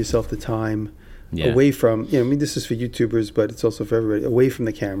really give yourself the time away from, this is for YouTubers, but it's also for everybody, away from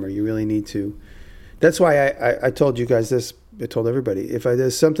the camera. You really need to. That's why I told you guys this. I told everybody, if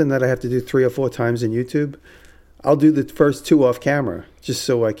there's something that I have to do 3 or 4 times in YouTube, I'll do the first 2 off camera just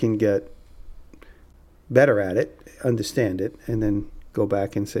so I can get better at it, understand it, and then go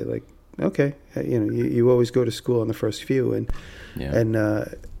back and say, like, okay, you always go to school on the first few, and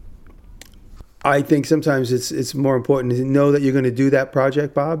I think sometimes it's more important to know that you're going to do that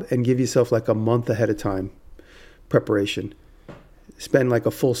project, Bob, and give yourself like a month ahead of time preparation. Spend like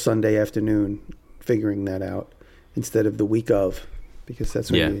a full Sunday afternoon figuring that out instead of the week of, because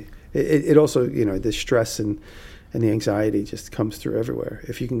that's when it also, the stress and the anxiety just comes through everywhere.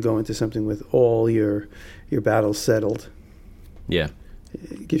 If you can go into something with all your battles settled,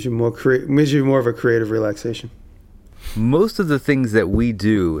 it gives you more of a creative relaxation. Most of the things that we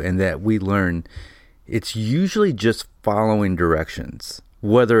do and that we learn, it's usually just following directions.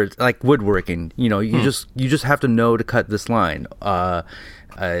 Whether it's like woodworking, you just have to know to cut this line.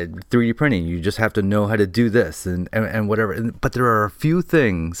 3D printing, you just have to know how to do this and whatever. But there are a few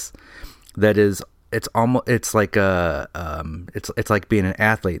things that it's like being an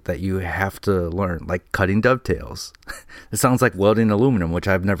athlete that you have to learn, like cutting dovetails. It sounds like welding aluminum, which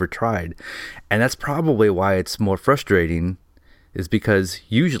I've never tried, and that's probably why it's more frustrating. Is because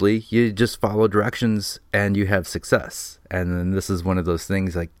usually you just follow directions and you have success. And then this is one of those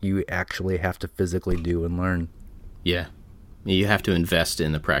things like you actually have to physically do and learn. Yeah. You have to invest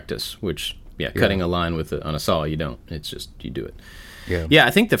in the practice, which, cutting a line on a saw, you don't. It's just, you do it. Yeah,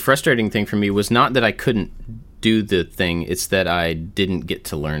 I think the frustrating thing for me was not that I couldn't do the thing, it's that I didn't get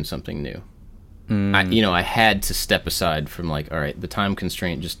to learn something new. I had to step aside from like, all right, the time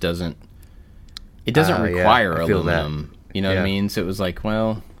constraint just doesn't it doesn't Yeah, require I feel that. aluminum. You know what I Yeah. mean? So it was like,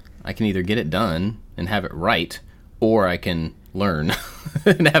 well, I can either get it done and have it right, or I can learn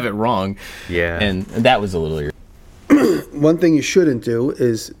and have it wrong. Yeah. And that was a little One thing you shouldn't do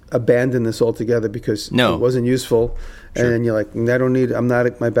is abandon this altogether because No. it wasn't useful. And then you're like, I don't need,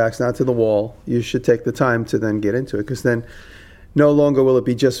 my back's not to the wall. You should take the time to then get into it, because then no longer will it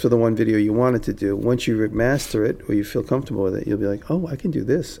be just for the one video you wanted to do. Once you master it or you feel comfortable with it, you'll be like, oh, I can do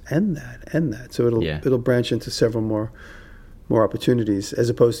this and that and that. So it'll branch into several more opportunities, as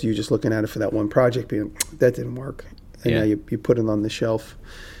opposed to you just looking at it for that one project being, that didn't work. And now you put it on the shelf.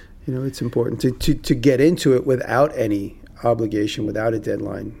 You know, it's important to get into it without any obligation, without a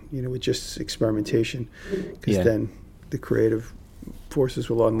deadline, you know, with just experimentation, because then the creative forces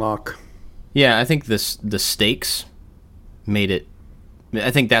will unlock. Yeah, I think the stakes made it. I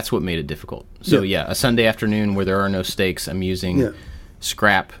think that's what made it difficult. So a Sunday afternoon where there are no stakes, I'm using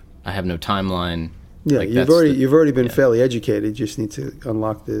scrap. I have no timeline. Yeah, Like, you've that's already been fairly educated. You just need to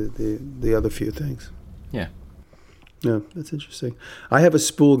unlock the other few things. Yeah. Yeah, that's interesting. I have a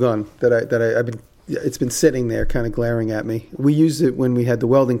spool gun that I've been. It's been sitting there, kind of glaring at me. We used it when we had the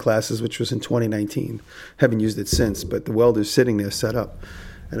welding classes, which was in 2019. Haven't used it since, but the welder's sitting there set up,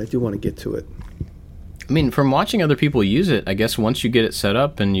 and I do want to get to it. I mean, from watching other people use it, I guess once you get it set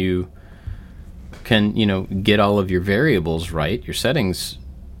up and you can, get all of your variables right, your settings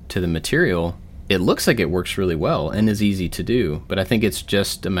to the material, it looks like it works really well and is easy to do. But I think it's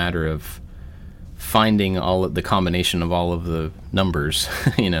just a matter of finding all of the combination of all of the numbers,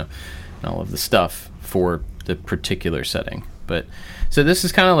 and all of the stuff for the particular setting. But so this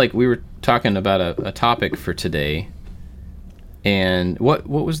is kind of like we were talking about a topic for today. And what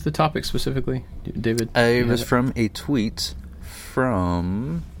was the topic specifically, David? It was from a tweet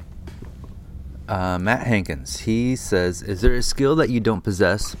from Matt Hankins. He says, is there a skill that you don't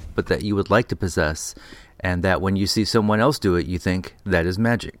possess but that you would like to possess, and that when you see someone else do it you think that is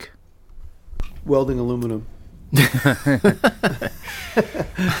magic? Welding aluminum.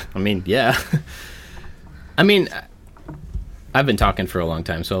 I mean, yeah. I mean, I've been talking for a long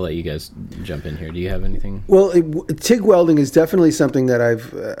time, so I'll let you guys jump in here. Do you have anything? Well, TIG welding is definitely something that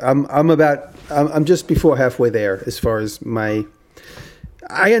I'm just before halfway there as far as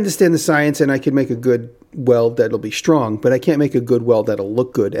I understand the science, and I can make a good weld that'll be strong, but I can't make a good weld that'll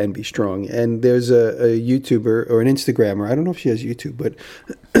look good and be strong. And there's a YouTuber or an Instagrammer, I don't know if she has YouTube, but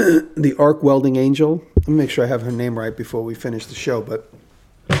the Arc Welding Angel. Let me make sure I have her name right before we finish the show, but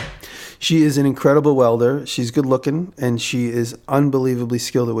she is an incredible welder. She's good looking, and she is unbelievably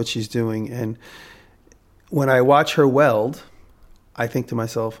skilled at what she's doing. And when I watch her weld, I think to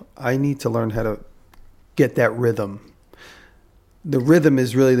myself, I need to learn how to get that rhythm. The rhythm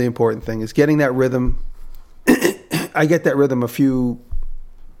is really the important thing, is getting that rhythm. I get that rhythm a few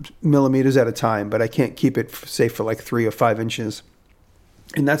millimeters at a time, but I can't keep it safe for like 3 or 5 inches.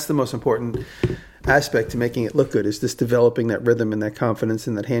 And that's the most important aspect to making it look good, is just developing that rhythm and that confidence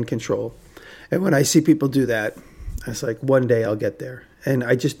and that hand control. And when I see people do that, it's like, one day I'll get there. And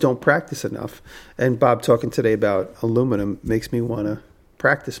I just don't practice enough. And Bob talking today about aluminum makes me want to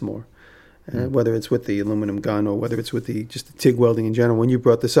practice more. Whether it's with the aluminum gun or whether it's with just the TIG welding in general. When you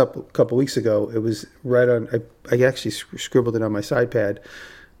brought this up a couple weeks ago, it was right on. I actually scribbled it on my side pad.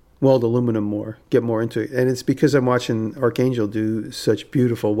 Weld aluminum more, get more into it, and it's because I'm watching Archangel do such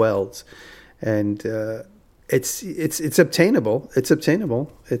beautiful welds, and it's obtainable. It's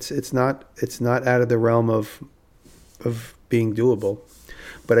obtainable. It's not out of the realm of being doable,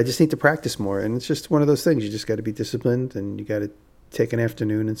 but I just need to practice more, and it's just one of those things. You just got to be disciplined, and you got to take an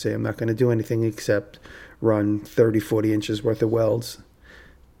afternoon and say, I'm not going to do anything except run 30, 40 inches worth of welds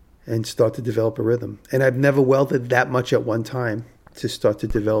and start to develop a rhythm. And I've never welded that much at one time to start to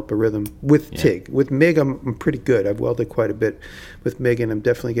develop a rhythm with TIG. With MIG, I'm pretty good. I've welded quite a bit with MIG, and I'm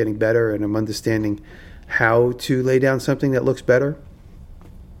definitely getting better, and I'm understanding how to lay down something that looks better.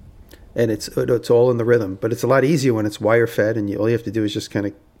 And it's all in the rhythm. But it's a lot easier when it's wire-fed, and all you have to do is just kind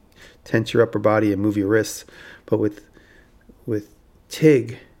of tense your upper body and move your wrists. But with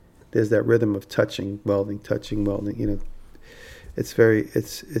TIG, there's that rhythm of touching, welding. It's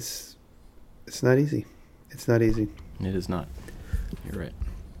not easy. It's not easy. It is not. You're right.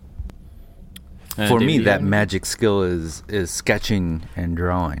 For David, me, that magic skill is sketching and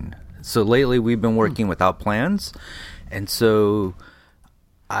drawing. So lately we've been working without plans, and so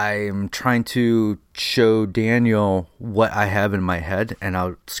I'm trying to show Daniel what I have in my head, and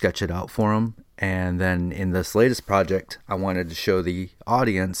I'll sketch it out for him. And then in this latest project, I wanted to show the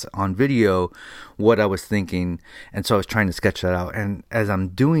audience on video what I was thinking. And so I was trying to sketch that out. And as I'm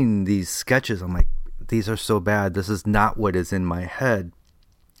doing these sketches, I'm like, these are so bad. This is not what is in my head.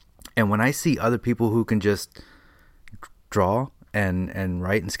 And when I see other people who can just draw and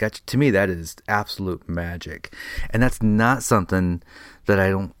write and sketch, to me that is absolute magic. And that's not something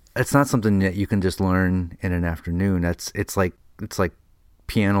that it's not something that you can just learn in an afternoon. It's like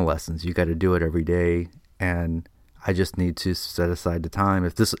piano lessons. You got to do it every day, and I just need to set aside the time.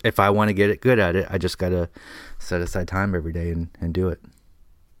 If I want to get it good at it, I just got to set aside time every day and do it.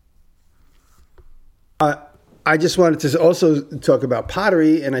 I just wanted to also talk about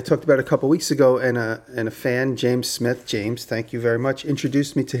pottery, and I talked about it a couple weeks ago, and a fan, James Smith, thank you very much,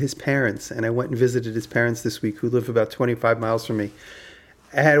 introduced me to his parents, and I went and visited his parents this week, who live about 25 miles from me.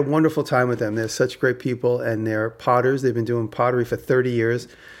 I had a wonderful time with them. They're such great people, and they're potters. They've been doing pottery for 30 years,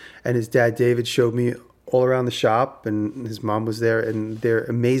 and his dad, David, showed me all around the shop, and his mom was there, and they're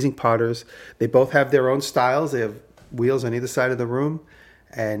amazing potters. They both have their own styles. They have wheels on either side of the room,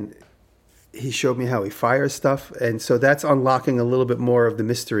 and he showed me how he fires stuff, and so that's unlocking a little bit more of the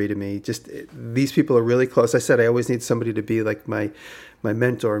mystery to me. Just these people are really close. I said I always need somebody to be like my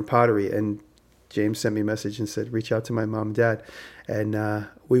mentor in pottery, and James sent me a message and said, reach out to my mom and dad. And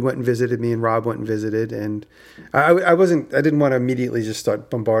we went and visited. Me and Rob went and visited, and I didn't want to immediately just start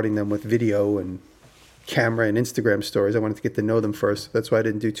bombarding them with video and camera and Instagram stories. I wanted to get to know them first. That's why I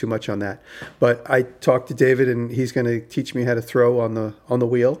didn't do too much on that. But I talked to David, and he's going to teach me how to throw on the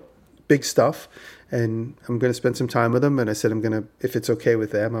wheel. Big stuff, and I'm going to spend some time with him. And I said if it's okay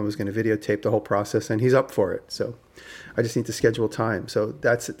with them, I was going to videotape the whole process, and he's up for it. So I just need to schedule time. So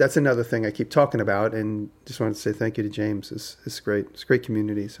that's another thing I keep talking about, and just wanted to say thank you to James. It's great. It's a great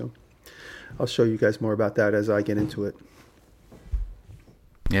community. So I'll show you guys more about that as I get into it.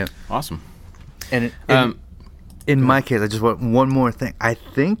 Yeah, awesome. And in my case, I just want one more thing. I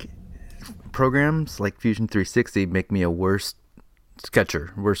think programs like Fusion 360 make me a worse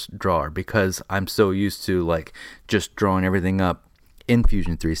sketcher, worse drawer, because I'm so used to like just drawing everything up in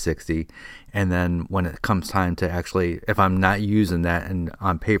Fusion 360, and then when it comes time to actually, if I'm not using that and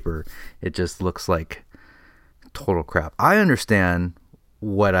on paper, it just looks like total crap. I understand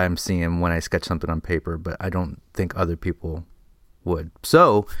what I'm seeing when I sketch something on paper, but I don't think other people would.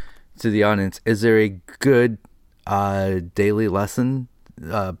 So to the audience, is there a good daily lesson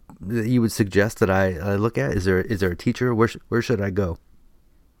that you would suggest that I look at? Is there a teacher? Where should I go?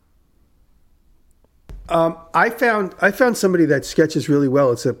 I found somebody that sketches really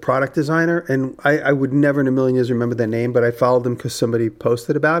well. It's a product designer, and I would never in a million years remember their name, but I followed them because somebody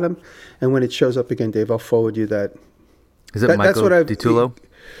posted about him. And when it shows up again, Dave, I'll forward you that. Is it Michael DiTullo?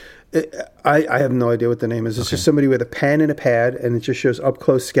 I have no idea what the name is. It's just somebody with a pen and a pad, and it just shows up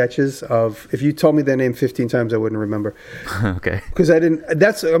close sketches of. If you told me their name 15 times, I wouldn't remember. Okay. Because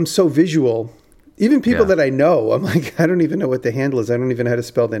I'm so visual. Even people that I know, I'm like, I don't even know what the handle is. I don't even know how to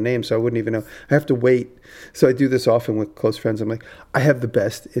spell their name, so I wouldn't even know. I have to wait. So I do this often with close friends. I'm like, I have the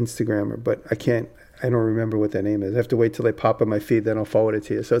best Instagrammer, but I don't remember what their name is. I have to wait till they pop on my feed, then I'll forward it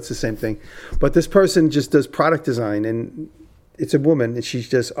to you. So it's the same thing. But this person just does product design, and it's a woman, and she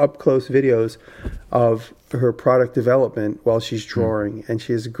does up-close videos of her product development while she's drawing, and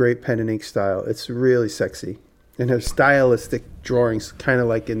she has a great pen and ink style. It's really sexy. And her stylistic drawings, kind of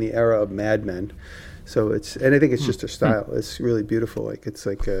like in the era of Mad Men. So and I think it's just her style. It's really beautiful. It's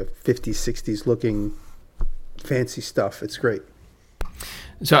like a 50s, 60s looking fancy stuff. It's great.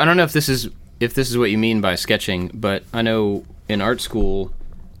 So I don't know if this is what you mean by sketching, but I know in art school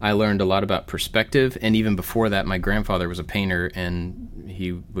I learned a lot about perspective, and even before that, my grandfather was a painter, and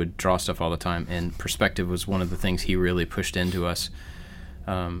he would draw stuff all the time, and perspective was one of the things he really pushed into us.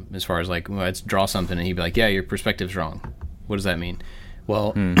 As far as like, well, let's draw something, and he'd be like, yeah, your perspective's wrong. What does that mean?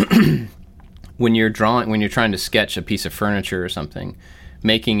 Well, when you're trying to sketch a piece of furniture or something,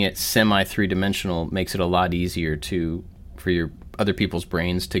 making it semi three-dimensional makes it a lot easier for your other people's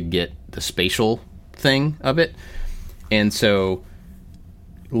brains to get the spatial thing of it. And so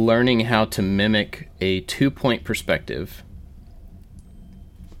learning how to mimic a 2-point perspective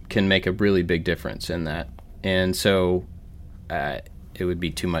can make a really big difference in that. And so it would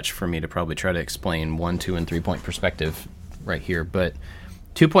be too much for me to probably try to explain 1, 2, and 3-point perspective right here. But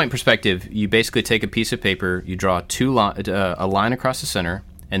 2-point perspective, you basically take a piece of paper, you draw a line across the center,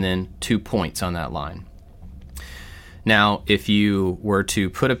 and then 2 points on that line. Now, if you were to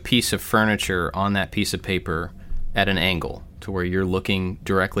put a piece of furniture on that piece of paper at an angle to where you're looking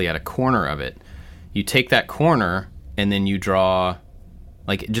directly at a corner of it, you take that corner and then you draw,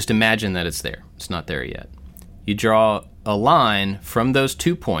 like, just imagine that it's there. It's not there yet. You draw a line from those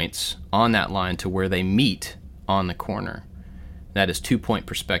 2 points on that line to where they meet on the corner. That is 2-point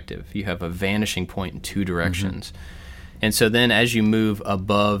perspective. You have a vanishing point in 2 directions. Mm-hmm. And so then as you move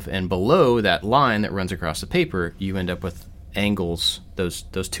above and below that line that runs across the paper, you end up with angles, those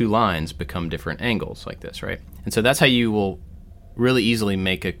two lines become different angles like this, right? And so that's how you will really easily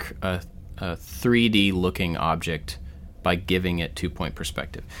make a 3D looking object by giving it 2-point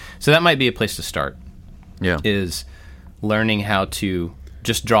perspective. So that might be a place to start. Yeah. Is learning how to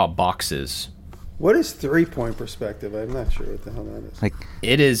just draw boxes. What is 3-point perspective? I'm not sure what the hell that is. Like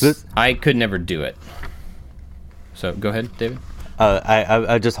It is. I could never do it. So go ahead, David.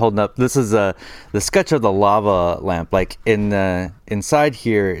 I just holding up. This is the sketch of the lava lamp. Like inside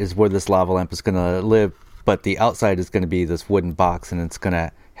here is where this lava lamp is going to live, but the outside is going to be this wooden box, and it's going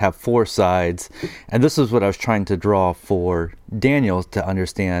to have 4 sides. And this is what I was trying to draw for Daniel to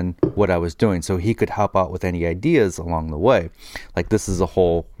understand what I was doing, so he could help out with any ideas along the way. Like this is a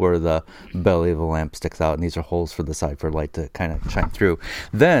hole where the belly of the lamp sticks out, and these are holes for the side for light to kind of shine through.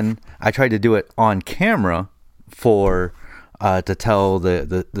 Then I tried to do it on camera for to tell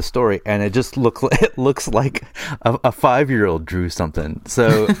the story, and it just looks like a 5-year-old drew something.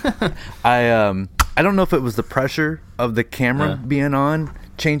 So I don't know if it was the pressure of the camera being on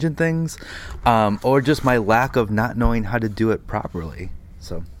changing things, or just my lack of not knowing how to do it properly.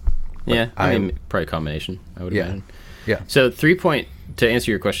 So yeah, I mean probably a combination, I would imagine. Yeah. So 3-point, to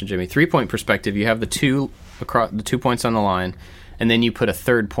answer your question, Jimmy, 3-point perspective, you have the 2 points on the line, and then you put a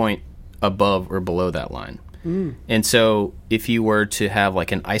 3rd point above or below that line. And so if you were to have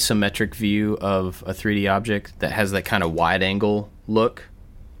like an isometric view of a 3D object that has that kind of wide angle look,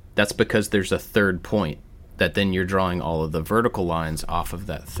 that's because there's a 3rd point that then you're drawing all of the vertical lines off of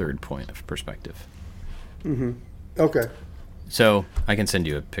that 3rd point of perspective. Okay. So I can send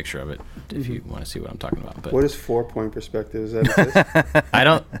you a picture of it if you want to see what I'm talking about. But What is 4-point perspective? Is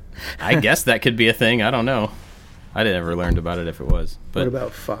that I guess that could be a thing. I don't know. I never learned about it if it was. But what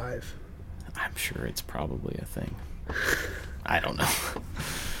about 5? I'm sure it's probably a thing. I don't know.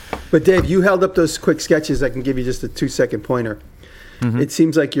 But Dave, you held up those quick sketches. I can give you just a 2-second pointer. It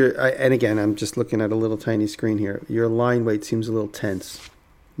seems like and again, I'm just looking at a little tiny screen here. Your line weight seems a little tense.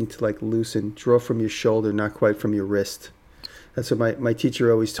 You need to like loosen, draw from your shoulder, not quite from your wrist. That's what my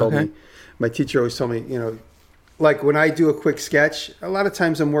teacher always told me. My teacher always told me, like when I do a quick sketch, a lot of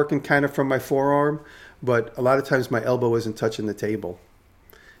times I'm working kind of from my forearm, but a lot of times my elbow isn't touching the table.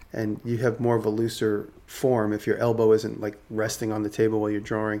 And you have more of a looser form if your elbow isn't like resting on the table while you're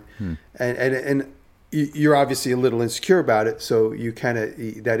drawing. And you're obviously a little insecure about it, so you kind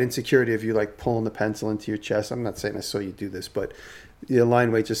of, that insecurity of you like pulling the pencil into your chest. I'm not saying I saw you do this, but your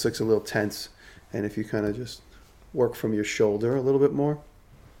line weight just looks a little tense. And if you kind of just work from your shoulder a little bit more.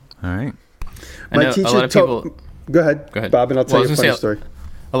 All right. My teacher a lot of people. Go ahead, Bob, and I'll tell you a funny story.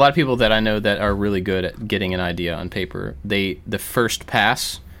 A lot of people that I know that are really good at getting an idea on paper, the first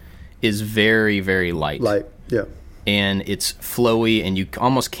pass is very, very light. Light, yeah. And it's flowy, and you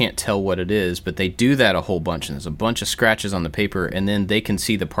almost can't tell what it is, but they do that a whole bunch, and there's a bunch of scratches on the paper, and then they can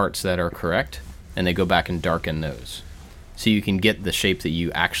see the parts that are correct, and they go back and darken those. So you can get the shape that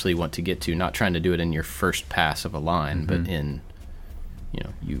you actually want to get to, not trying to do it in your first pass of a line, but in,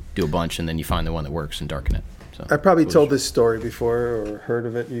 you do a bunch, and then you find the one that works and darken it. So I probably told this story before or heard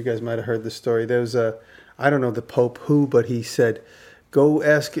of it. You guys might have heard this story. There was I don't know the Pope who, but he said, go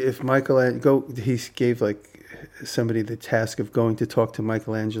ask if he gave like somebody the task of going to talk to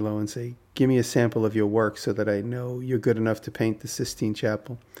Michelangelo and say, give me a sample of your work so that I know you're good enough to paint the Sistine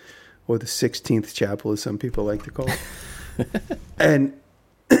Chapel, or the 16th Chapel, as some people like to call it. And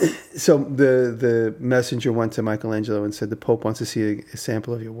so the messenger went to Michelangelo and said, the Pope wants to see a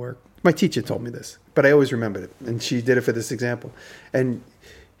sample of your work. My teacher told me this, but I always remembered it, and she did it for this example. And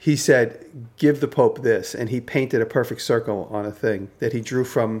he said, give the Pope this, and he painted a perfect circle on a thing that he drew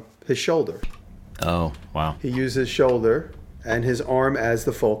from his shoulder. Oh, wow. He used his shoulder and his arm as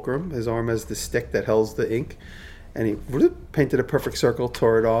the fulcrum, his arm as the stick that holds the ink, and he painted a perfect circle,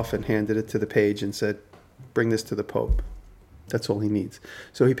 tore it off, and handed it to the page and said, bring this to the Pope. That's all he needs.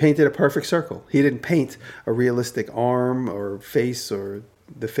 So he painted a perfect circle. He didn't paint a realistic arm or face or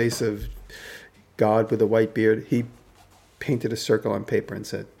the face of God with a white beard. He painted a circle on paper and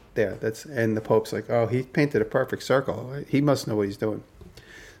said, there, and the Pope's like, oh, he painted a perfect circle. He must know what he's doing.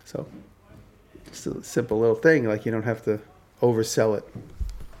 So it's a simple little thing, like you don't have to oversell it.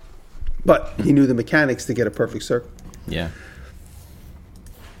 But he knew the mechanics to get a perfect circle. Yeah.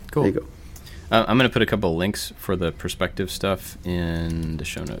 Cool. There you go. I'm going to put a couple of links for the perspective stuff in the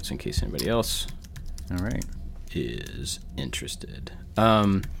show notes in case anybody else is interested.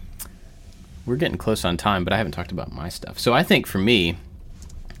 We're getting close on time, but I haven't talked about my stuff. So I think for me,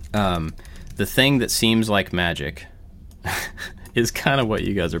 the thing that seems like magic is kind of what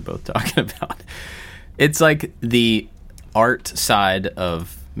you guys are both talking about. It's like the art side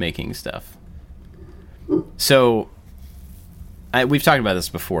of making stuff. So we've talked about this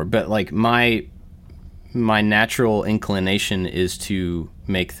before, but like my natural inclination is to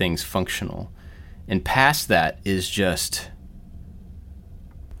make things functional, and past that is just,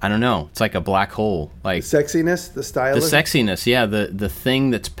 I don't know. It's like a black hole. Like the sexiness, the stylism. The sexiness, yeah. The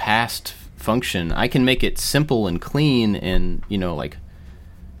thing that's past function, I can make it simple and clean, and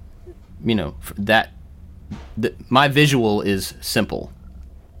that. My visual is simple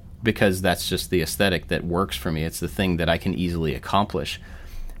because that's just the aesthetic that works for me. It's the thing that I can easily accomplish.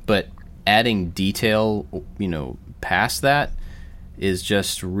 But adding detail, past that is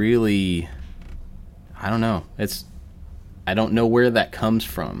just really, I don't know. I don't know where that comes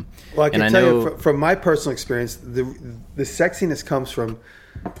from. Well, I can tell you from my personal experience, the sexiness comes from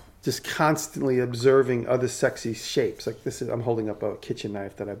just constantly observing other sexy shapes. Like I'm holding up a kitchen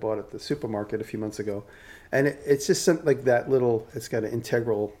knife that I bought at the supermarket a few months ago. And it's just something like that little, it's got an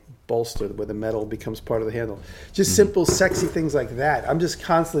integral bolster where the metal becomes part of the handle. Just simple, sexy things like that. I'm just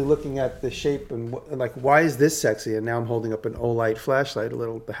constantly looking at the shape and like, why is this sexy? And now I'm holding up an Olight flashlight,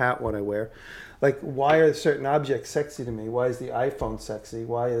 the hat one I wear. Like, why are certain objects sexy to me? Why is the iPhone sexy?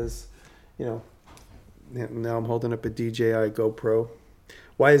 Why is, now I'm holding up a DJI GoPro.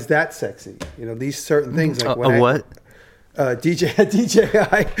 Why is that sexy? These certain things. Like what? DJI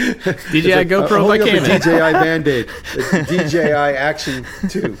GoPro by Canon. DJI Band-Aid. DJI Action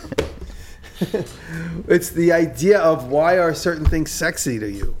 2. It's the idea of why are certain things sexy to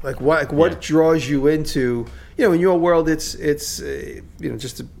you? Like what draws you into, in your world it's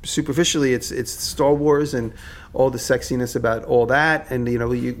just superficially it's Star Wars and all the sexiness about all that, and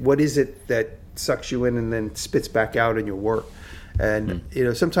what is it that sucks you in and then spits back out in your work? And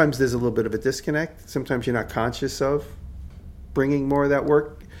sometimes there's a little bit of a disconnect. Sometimes you're not conscious of bringing more of that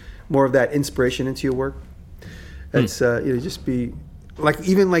work, more of that inspiration into your work. That's just be like,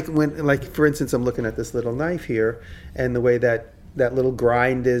 even like when, like for instance, I'm looking at this little knife here, and the way that little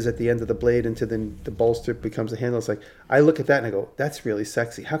grind is at the end of the blade into the bolster becomes a handle. It's like I look at that and I go, that's really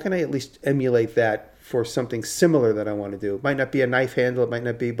sexy. How can I at least emulate that for something similar that I want to do? It might not be a knife handle, it might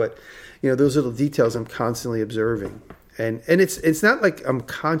not be, but those little details I'm constantly observing. And it's not like I'm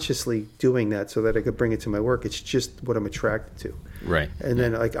consciously doing that so that I could bring it to my work. It's just what I'm attracted to. Right. And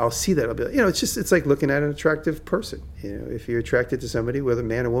then like I'll see that, I'll be like, it's like looking at an attractive person. If you're attracted to somebody, whether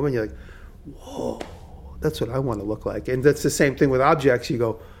man or woman, you're like, whoa, that's what I want to look like. And that's the same thing with objects. You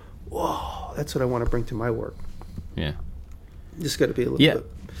go, whoa, that's what I want to bring to my work. Yeah. You just got to be a little bit.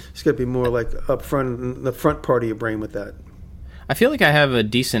 Just got to be more like up front, in the front part of your brain with that. I feel like I have a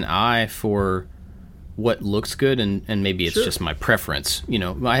decent eye for what looks good, and maybe it's just my preference.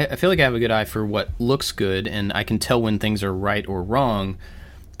 I feel like I have a good eye for what looks good, and I can tell when things are right or wrong,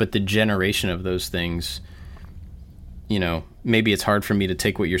 but the generation of those things, maybe it's hard for me to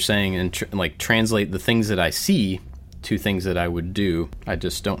take what you're saying and translate the things that I see to things that I would do. I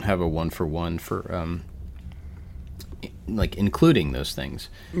just don't have a one-for-one for including those things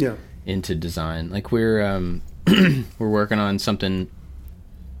into design. Like we're working on something,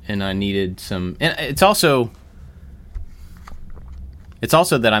 and I needed some, and it's also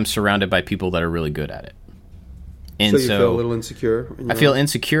that I'm surrounded by people that are really good at it. And so you feel a little insecure? I feel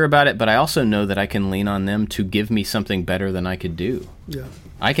insecure about it, but I also know that I can lean on them to give me something better than I could do. Yeah.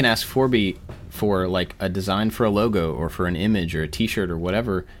 I can ask Forby for like a design for a logo or for an image or a t-shirt or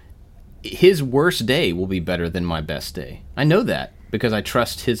whatever. His worst day will be better than my best day. I know that because I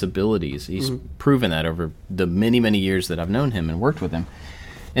trust his abilities. He's proven that over the many, many years that I've known him and worked with him.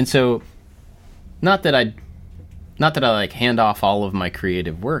 And so, not that I like hand off all of my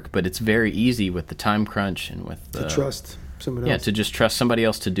creative work, but it's very easy with the time crunch and with to trust someone else. Yeah, to just trust somebody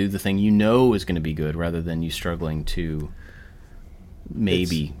else to do the thing is going to be good, rather than you struggling to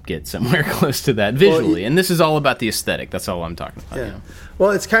maybe get somewhere close to that visually. And this is all about the aesthetic. That's all I'm talking about. Yeah.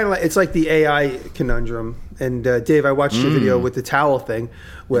 Well, it's kind of like the AI conundrum. And Dave, I watched your video with the towel thing,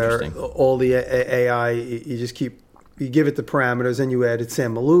 where all the AI, you give it the parameters, and you added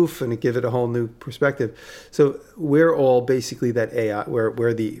Sam Malouf, and it give it a whole new perspective. So we're all basically that AI.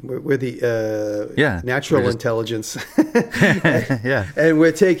 We're the natural intelligence. And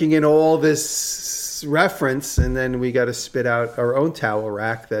we're taking in all this reference, and then we got to spit out our own towel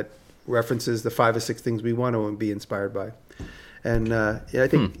rack that references the 5 or 6 things we want to be inspired by. And I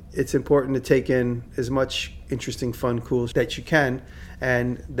think it's important to take in as much interesting, fun, cool that you can,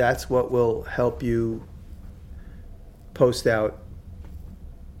 and that's what will help you post out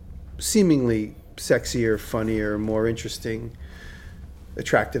seemingly sexier, funnier, more interesting,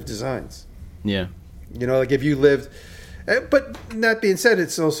 attractive designs. Yeah. Like if you lived, but that being said,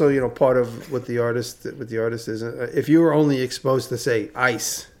 it's also, part of what the artist is. If you were only exposed to, say,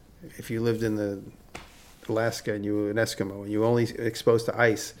 ice, if you lived in the Alaska and you're an Eskimo and you're only exposed to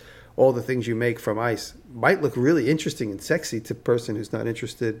ice, all the things you make from ice might look really interesting and sexy to a person who's not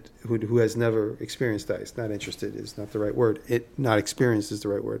interested, who has never experienced ice. Not interested is not the right word. Not experienced is the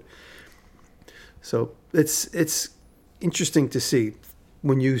right word. So it's interesting to see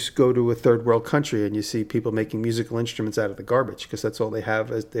when you go to a third world country and you see people making musical instruments out of the garbage, because that's all they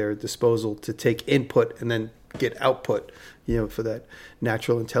have at their disposal to take input and then get output, for that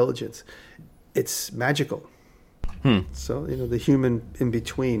natural intelligence. It's magical. So, the human in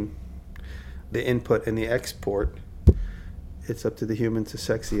between the input and the export, it's up to the human to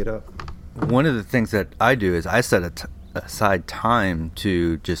sexy it up. One of the things that I do is I set aside time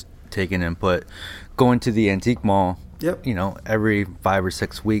to just take an input, go into the antique mall, every 5 or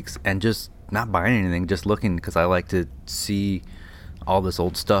 6 weeks, and just not buying anything, just looking, because I like to see all this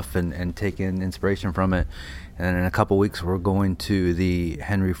old stuff and take in inspiration from it. And in a couple weeks, we're going to the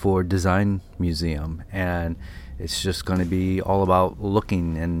Henry Ford Design Museum, and it's just going to be all about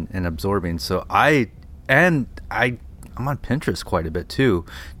looking and absorbing. So I'm on Pinterest quite a bit too,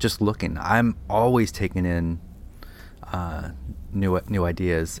 just looking. I'm always taking in new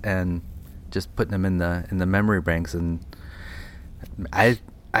ideas and just putting them in the memory banks. And I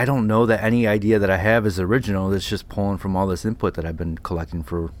don't know that any idea that I have is original. It's just pulling from all this input that I've been collecting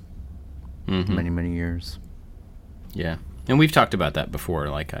for many years. Yeah. And we've talked about that before.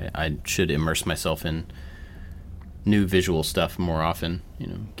 Like I should immerse myself in new visual stuff more often,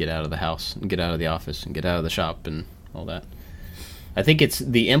 get out of the house and get out of the office and get out of the shop and all that. I think it's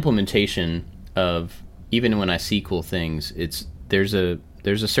the implementation of, even when I see cool things, there's a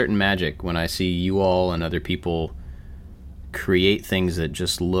certain magic when I see you all and other people create things that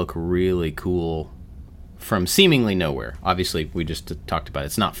just look really cool from seemingly nowhere. Obviously, we just talked about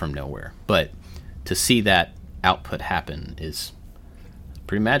it's not from nowhere, but to see that output happen is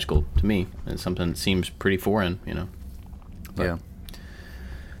pretty magical to me. It's something that seems pretty foreign, But,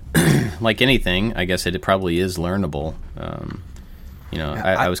 like anything, I guess it probably is learnable.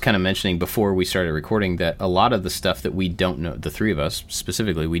 I was kind of mentioning before we started recording that a lot of the stuff that we don't know, the three of us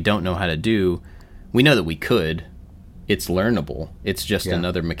specifically, we don't know how to do. We know that we could. It's learnable. It's just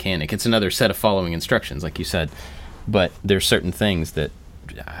another mechanic. It's another set of following instructions, like you said. But there's certain things that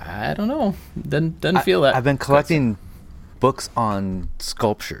I don't know. Doesn't feel that. I've been collecting books on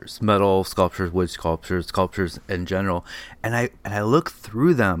sculptures, metal sculptures, wood sculptures in general, and I look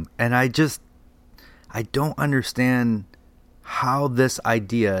through them, and I don't understand how this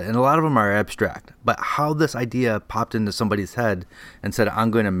idea, and a lot of them are abstract, but how this idea popped into somebody's head and said,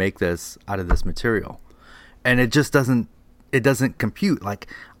 I'm going to make this out of this material. And it just doesn't compute. Like,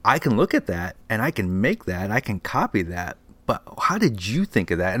 I can look at that and I can make that, I can copy that, but how did you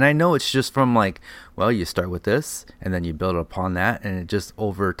think of that? And I know it's just from you start with this and then you build upon that, and it just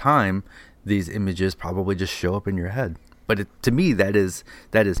over time, these images probably just show up in your head. But to me, that is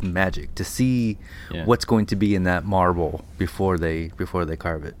magic, to see what's going to be in that marble before they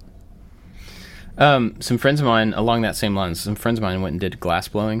carve it. Some friends of mine, along that same line, went and did glass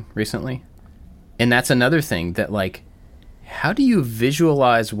blowing recently. And that's another thing that, how do you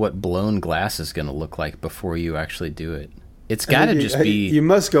visualize what blown glass is going to look like before you actually do it? It's got to just be... You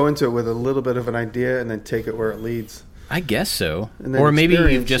must go into it with a little bit of an idea and then take it where it leads. I guess so. Or maybe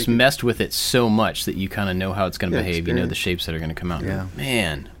you've just messed with it so much that you kind of know how it's going to behave. You know the shapes that are going to come out. Yeah.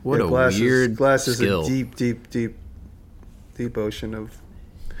 Man, what a weird glass skill. Is a deep ocean of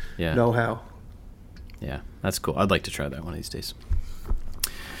know-how. Yeah, that's cool. I'd like to try that one of these days.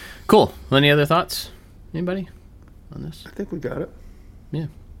 Cool. Any other thoughts? Anybody on this? I think we got it. Yeah.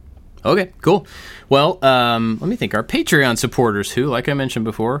 Okay, cool. Well, let me think. Our Patreon supporters, who, like I mentioned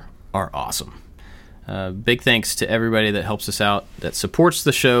before, are awesome. Big thanks to everybody that helps us out, that supports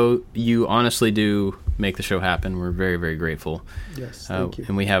the show. You honestly do make the show happen. We're very, very grateful. Yes, thank you.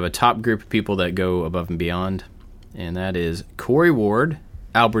 And we have a top group of people that go above and beyond, and that is Corey Ward,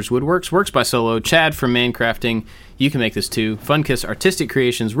 Albers Woodworks, Works by Solo, Chad from Mancrafting, You Can Make This Too, Funkiss Artistic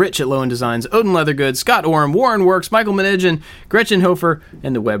Creations, Rich at Lowen Designs, Odin Leather Goods, Scott Orem, Warren Works, Michael Menigen, Gretchen Hofer,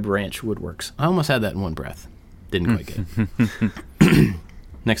 and the Web Ranch Woodworks. I almost had that in one breath. Didn't quite get it.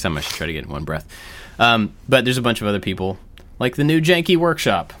 Next time I should try to get it in one breath. But there's a bunch of other people, like the new Janky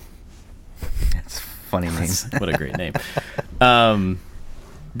Workshop. That's a funny name. What a great name.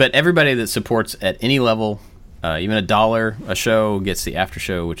 But everybody that supports at any level, even $1 a show, gets the after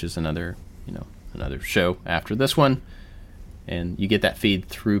show, which is another show after this one. And you get that feed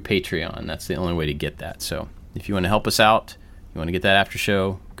through Patreon. That's the only way to get that. So if you want to help us out, you want to get that after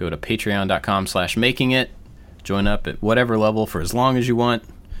show, go to patreon.com/makingit. Join up at whatever level for as long as you want.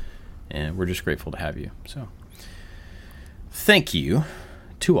 And we're just grateful to have you. So thank you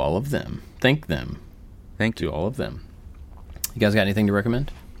to all of them. Thank them. Thank you. to all of them. You guys got anything to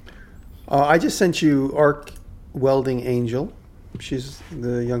recommend? I just sent you Arc Welding Angel. She's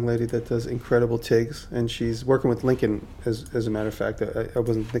the young lady that does incredible TIGs, and she's working with Lincoln, as a matter of fact. I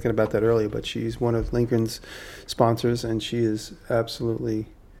wasn't thinking about that earlier, but she's one of Lincoln's sponsors, and she is absolutely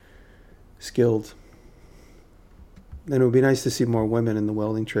skilled. And it would be nice to see more women in the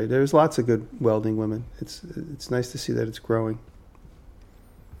welding trade. There's lots of good welding women. It's nice to see that it's growing.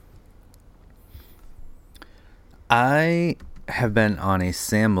 I have been on a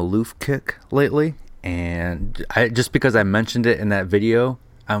Sam Maloof kick lately, and just because I mentioned it in that video,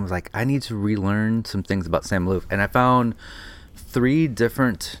 I was like, I need to relearn some things about Sam Maloof. And I found 3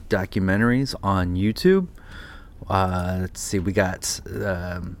 different documentaries on YouTube. Let's see, we got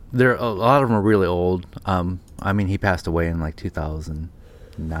there. A lot of them are really old. I mean, he passed away in like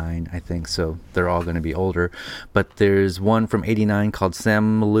 2009, I think, so they're all going to be older. But there's one from '89 called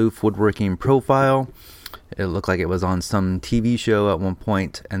Sam Maloof Woodworking Profile. It looked like it was on some TV show at one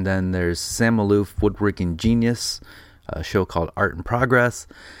point. And then there's Sam Maloof Woodworking Genius, a show called Art in Progress.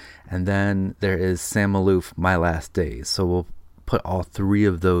 And then there is Sam Maloof My Last Days. So we'll put all 3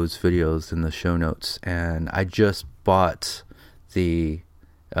 of those videos in the show notes. And I just bought the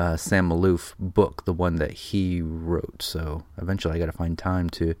Sam Maloof book, the one that he wrote. So eventually I got to find time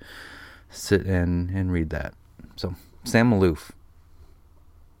to sit and read that. So Sam Maloof.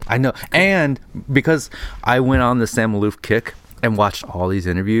 I know, and because I went on the Sam Maloof kick and watched all these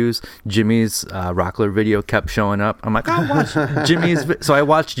interviews, Jimmy's Rockler video kept showing up. I'm like, I'll watch Jimmy's. So I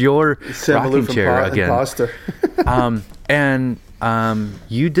watched your Sam rocking Maloof chair again. Imposter. And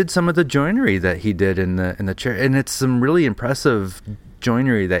you did some of the joinery that he did in the chair, and it's some really impressive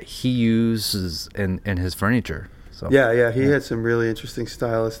joinery that he uses in his furniture. So Yeah, he had some really interesting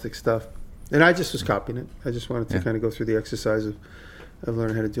stylistic stuff, and I just was copying it. I just wanted to kind of go through the exercise of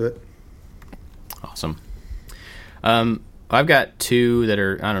learning how to do it. Awesome. I've got 2 that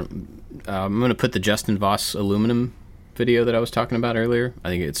are, I'm going to put the Justin Voss aluminum video that I was talking about earlier. I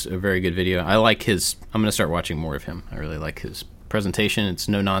think it's a very good video. I like I'm going to start watching more of him. I really like his presentation. It's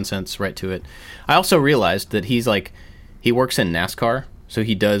no nonsense, right to it. I also realized that he works in NASCAR, so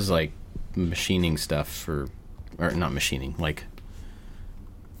he does like machining stuff or not machining, like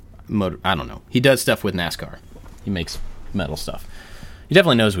motor, I don't know. He does stuff with NASCAR. He makes metal stuff. He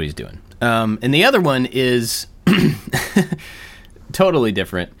definitely knows what he's doing. And the other one is totally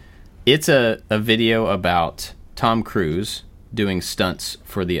different. It's a video about Tom Cruise doing stunts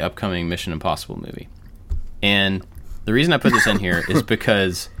for the upcoming Mission Impossible movie. And the reason I put this in here is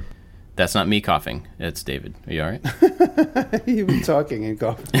because that's not me coughing. It's David. Are you all right? You've been talking and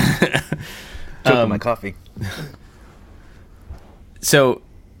coughing. choking my coffee. So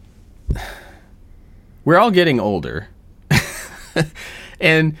we're all getting older.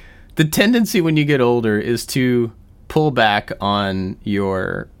 And the tendency when you get older is to pull back on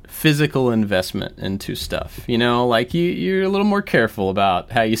your physical investment into stuff. You know, like you're a little more careful about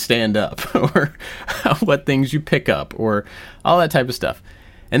how you stand up or what things you pick up or all that type of stuff.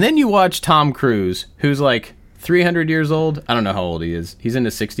 And then you watch Tom Cruise, who's like 300 years old. I don't know how old he is. He's in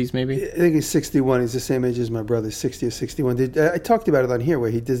his 60s, maybe? I think he's 61. He's the same age as my brother, 60 or 61. I talked about it on here where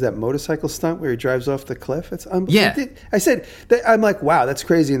he does that motorcycle stunt where he drives off the cliff. It's unbelievable. Yeah. I said, I'm like, wow, that's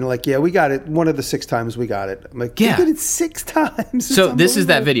crazy. And they're like, yeah, we got it. One of the 6 times we got it. I'm like, yeah. You did it 6 times. So this is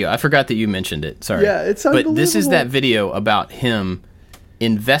that video. I forgot that you mentioned it. Sorry. Yeah, it's unbelievable. But this is that video about him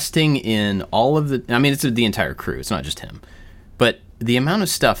investing in all of the... I mean, it's the entire crew. It's not just him. But the amount of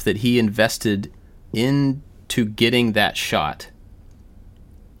stuff that he invested into getting that shot.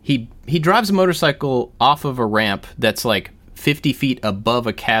 He drives a motorcycle off of a ramp that's like 50 feet above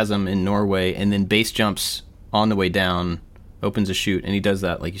a chasm in Norway and then base jumps on the way down, opens a chute, and he does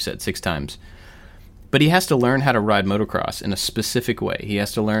that, like you said, 6 times. But he has to learn how to ride motocross in a specific way. He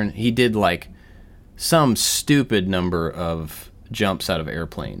has to learn... He did like some stupid number of jumps out of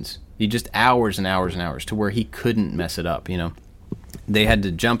airplanes. He just hours and hours and hours to where he couldn't mess it up, you know. They had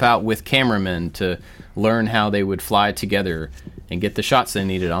to jump out with cameramen to learn how they would fly together and get the shots they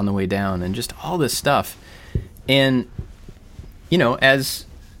needed on the way down and just all this stuff. And, you know, as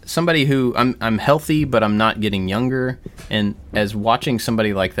somebody who I'm healthy, but I'm not getting younger, and as watching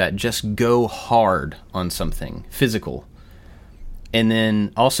somebody like that just go hard on something physical, and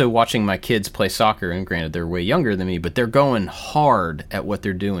then also watching my kids play soccer, and granted they're way younger than me, but they're going hard at what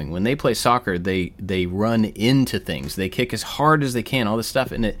they're doing. When they play soccer, they run into things. They kick as hard as they can, all this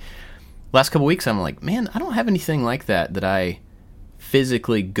stuff. And last couple weeks, I'm like, man, I don't have anything like that I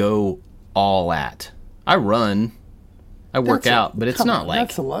physically go all at. I run, I work out, but it's not like...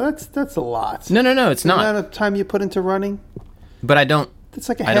 That's a lot. That's a lot. No, it's not. The amount of time you put into running... But I don't... It's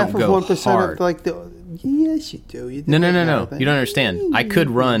like half of 1% of like Yes, you do. You No. You don't understand. I could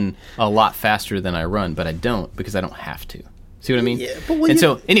run a lot faster than I run, but I don't because I don't have to. See what I mean? Yeah, but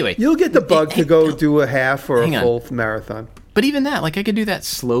so anyway, you'll get the bug to go do a half or a hang on. full marathon. But even that, like I could do that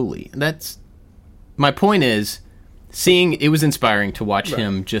slowly. That's my point is seeing it was inspiring to watch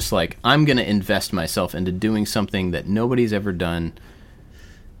him just like I'm going to invest myself into doing something that nobody's ever done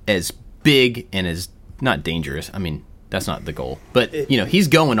as big and as not dangerous. I mean, that's not the goal. But, he's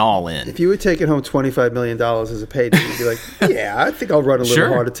going all in. If you were taking home $25 million as a payday, you'd be like, yeah, I think I'll run a little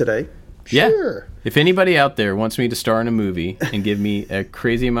harder today. Yeah. Sure. If anybody out there wants me to star in a movie and give me a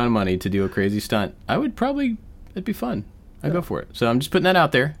crazy amount of money to do a crazy stunt, I would probably, it'd be fun. I'd go for it. So I'm just putting that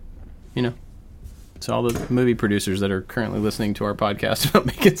out there, to all the movie producers that are currently listening to our podcast about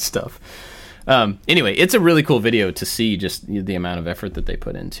making stuff. Anyway, it's a really cool video to see just the amount of effort that they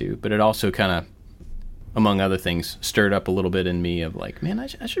put into, but it also kind of, among other things, stirred up a little bit in me of like, man, I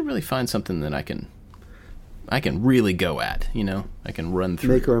should really find something that I can really go at, I can run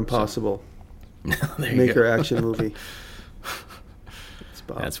through. Make her impossible. Make Make her action movie.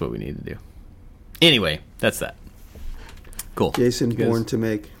 That's what we need to do. Anyway, that's that. Cool. Jason Bourne to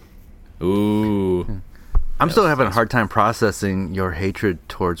make. Ooh. I'm still having a hard time processing your hatred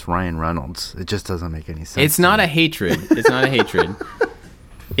towards Ryan Reynolds. It just doesn't make any sense. It's not a hatred. It's not a hatred.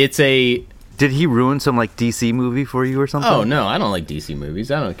 It's a... Did he ruin some like DC movie for you or something? Oh, no, I don't like DC movies.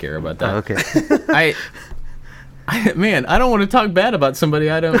 I don't care about that. Oh, okay. I don't want to talk bad about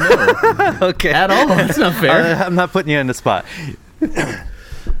somebody I don't know. Okay. At all. That's not fair. I'm not putting you on the spot.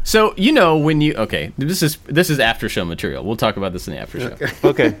 So, when you... Okay, this is after show material. We'll talk about this in the after show.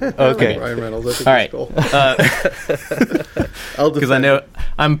 Okay. Ryan Reynolds. All right. Cool. Because I know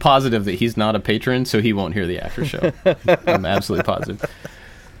I'm positive that he's not a patron, so he won't hear the after show. I'm absolutely positive.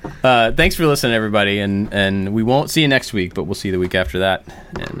 Thanks for listening, everybody, and we won't see you next week, but we'll see you the week after that.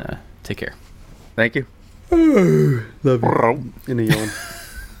 And take care. Thank you. Love you. In a yawn.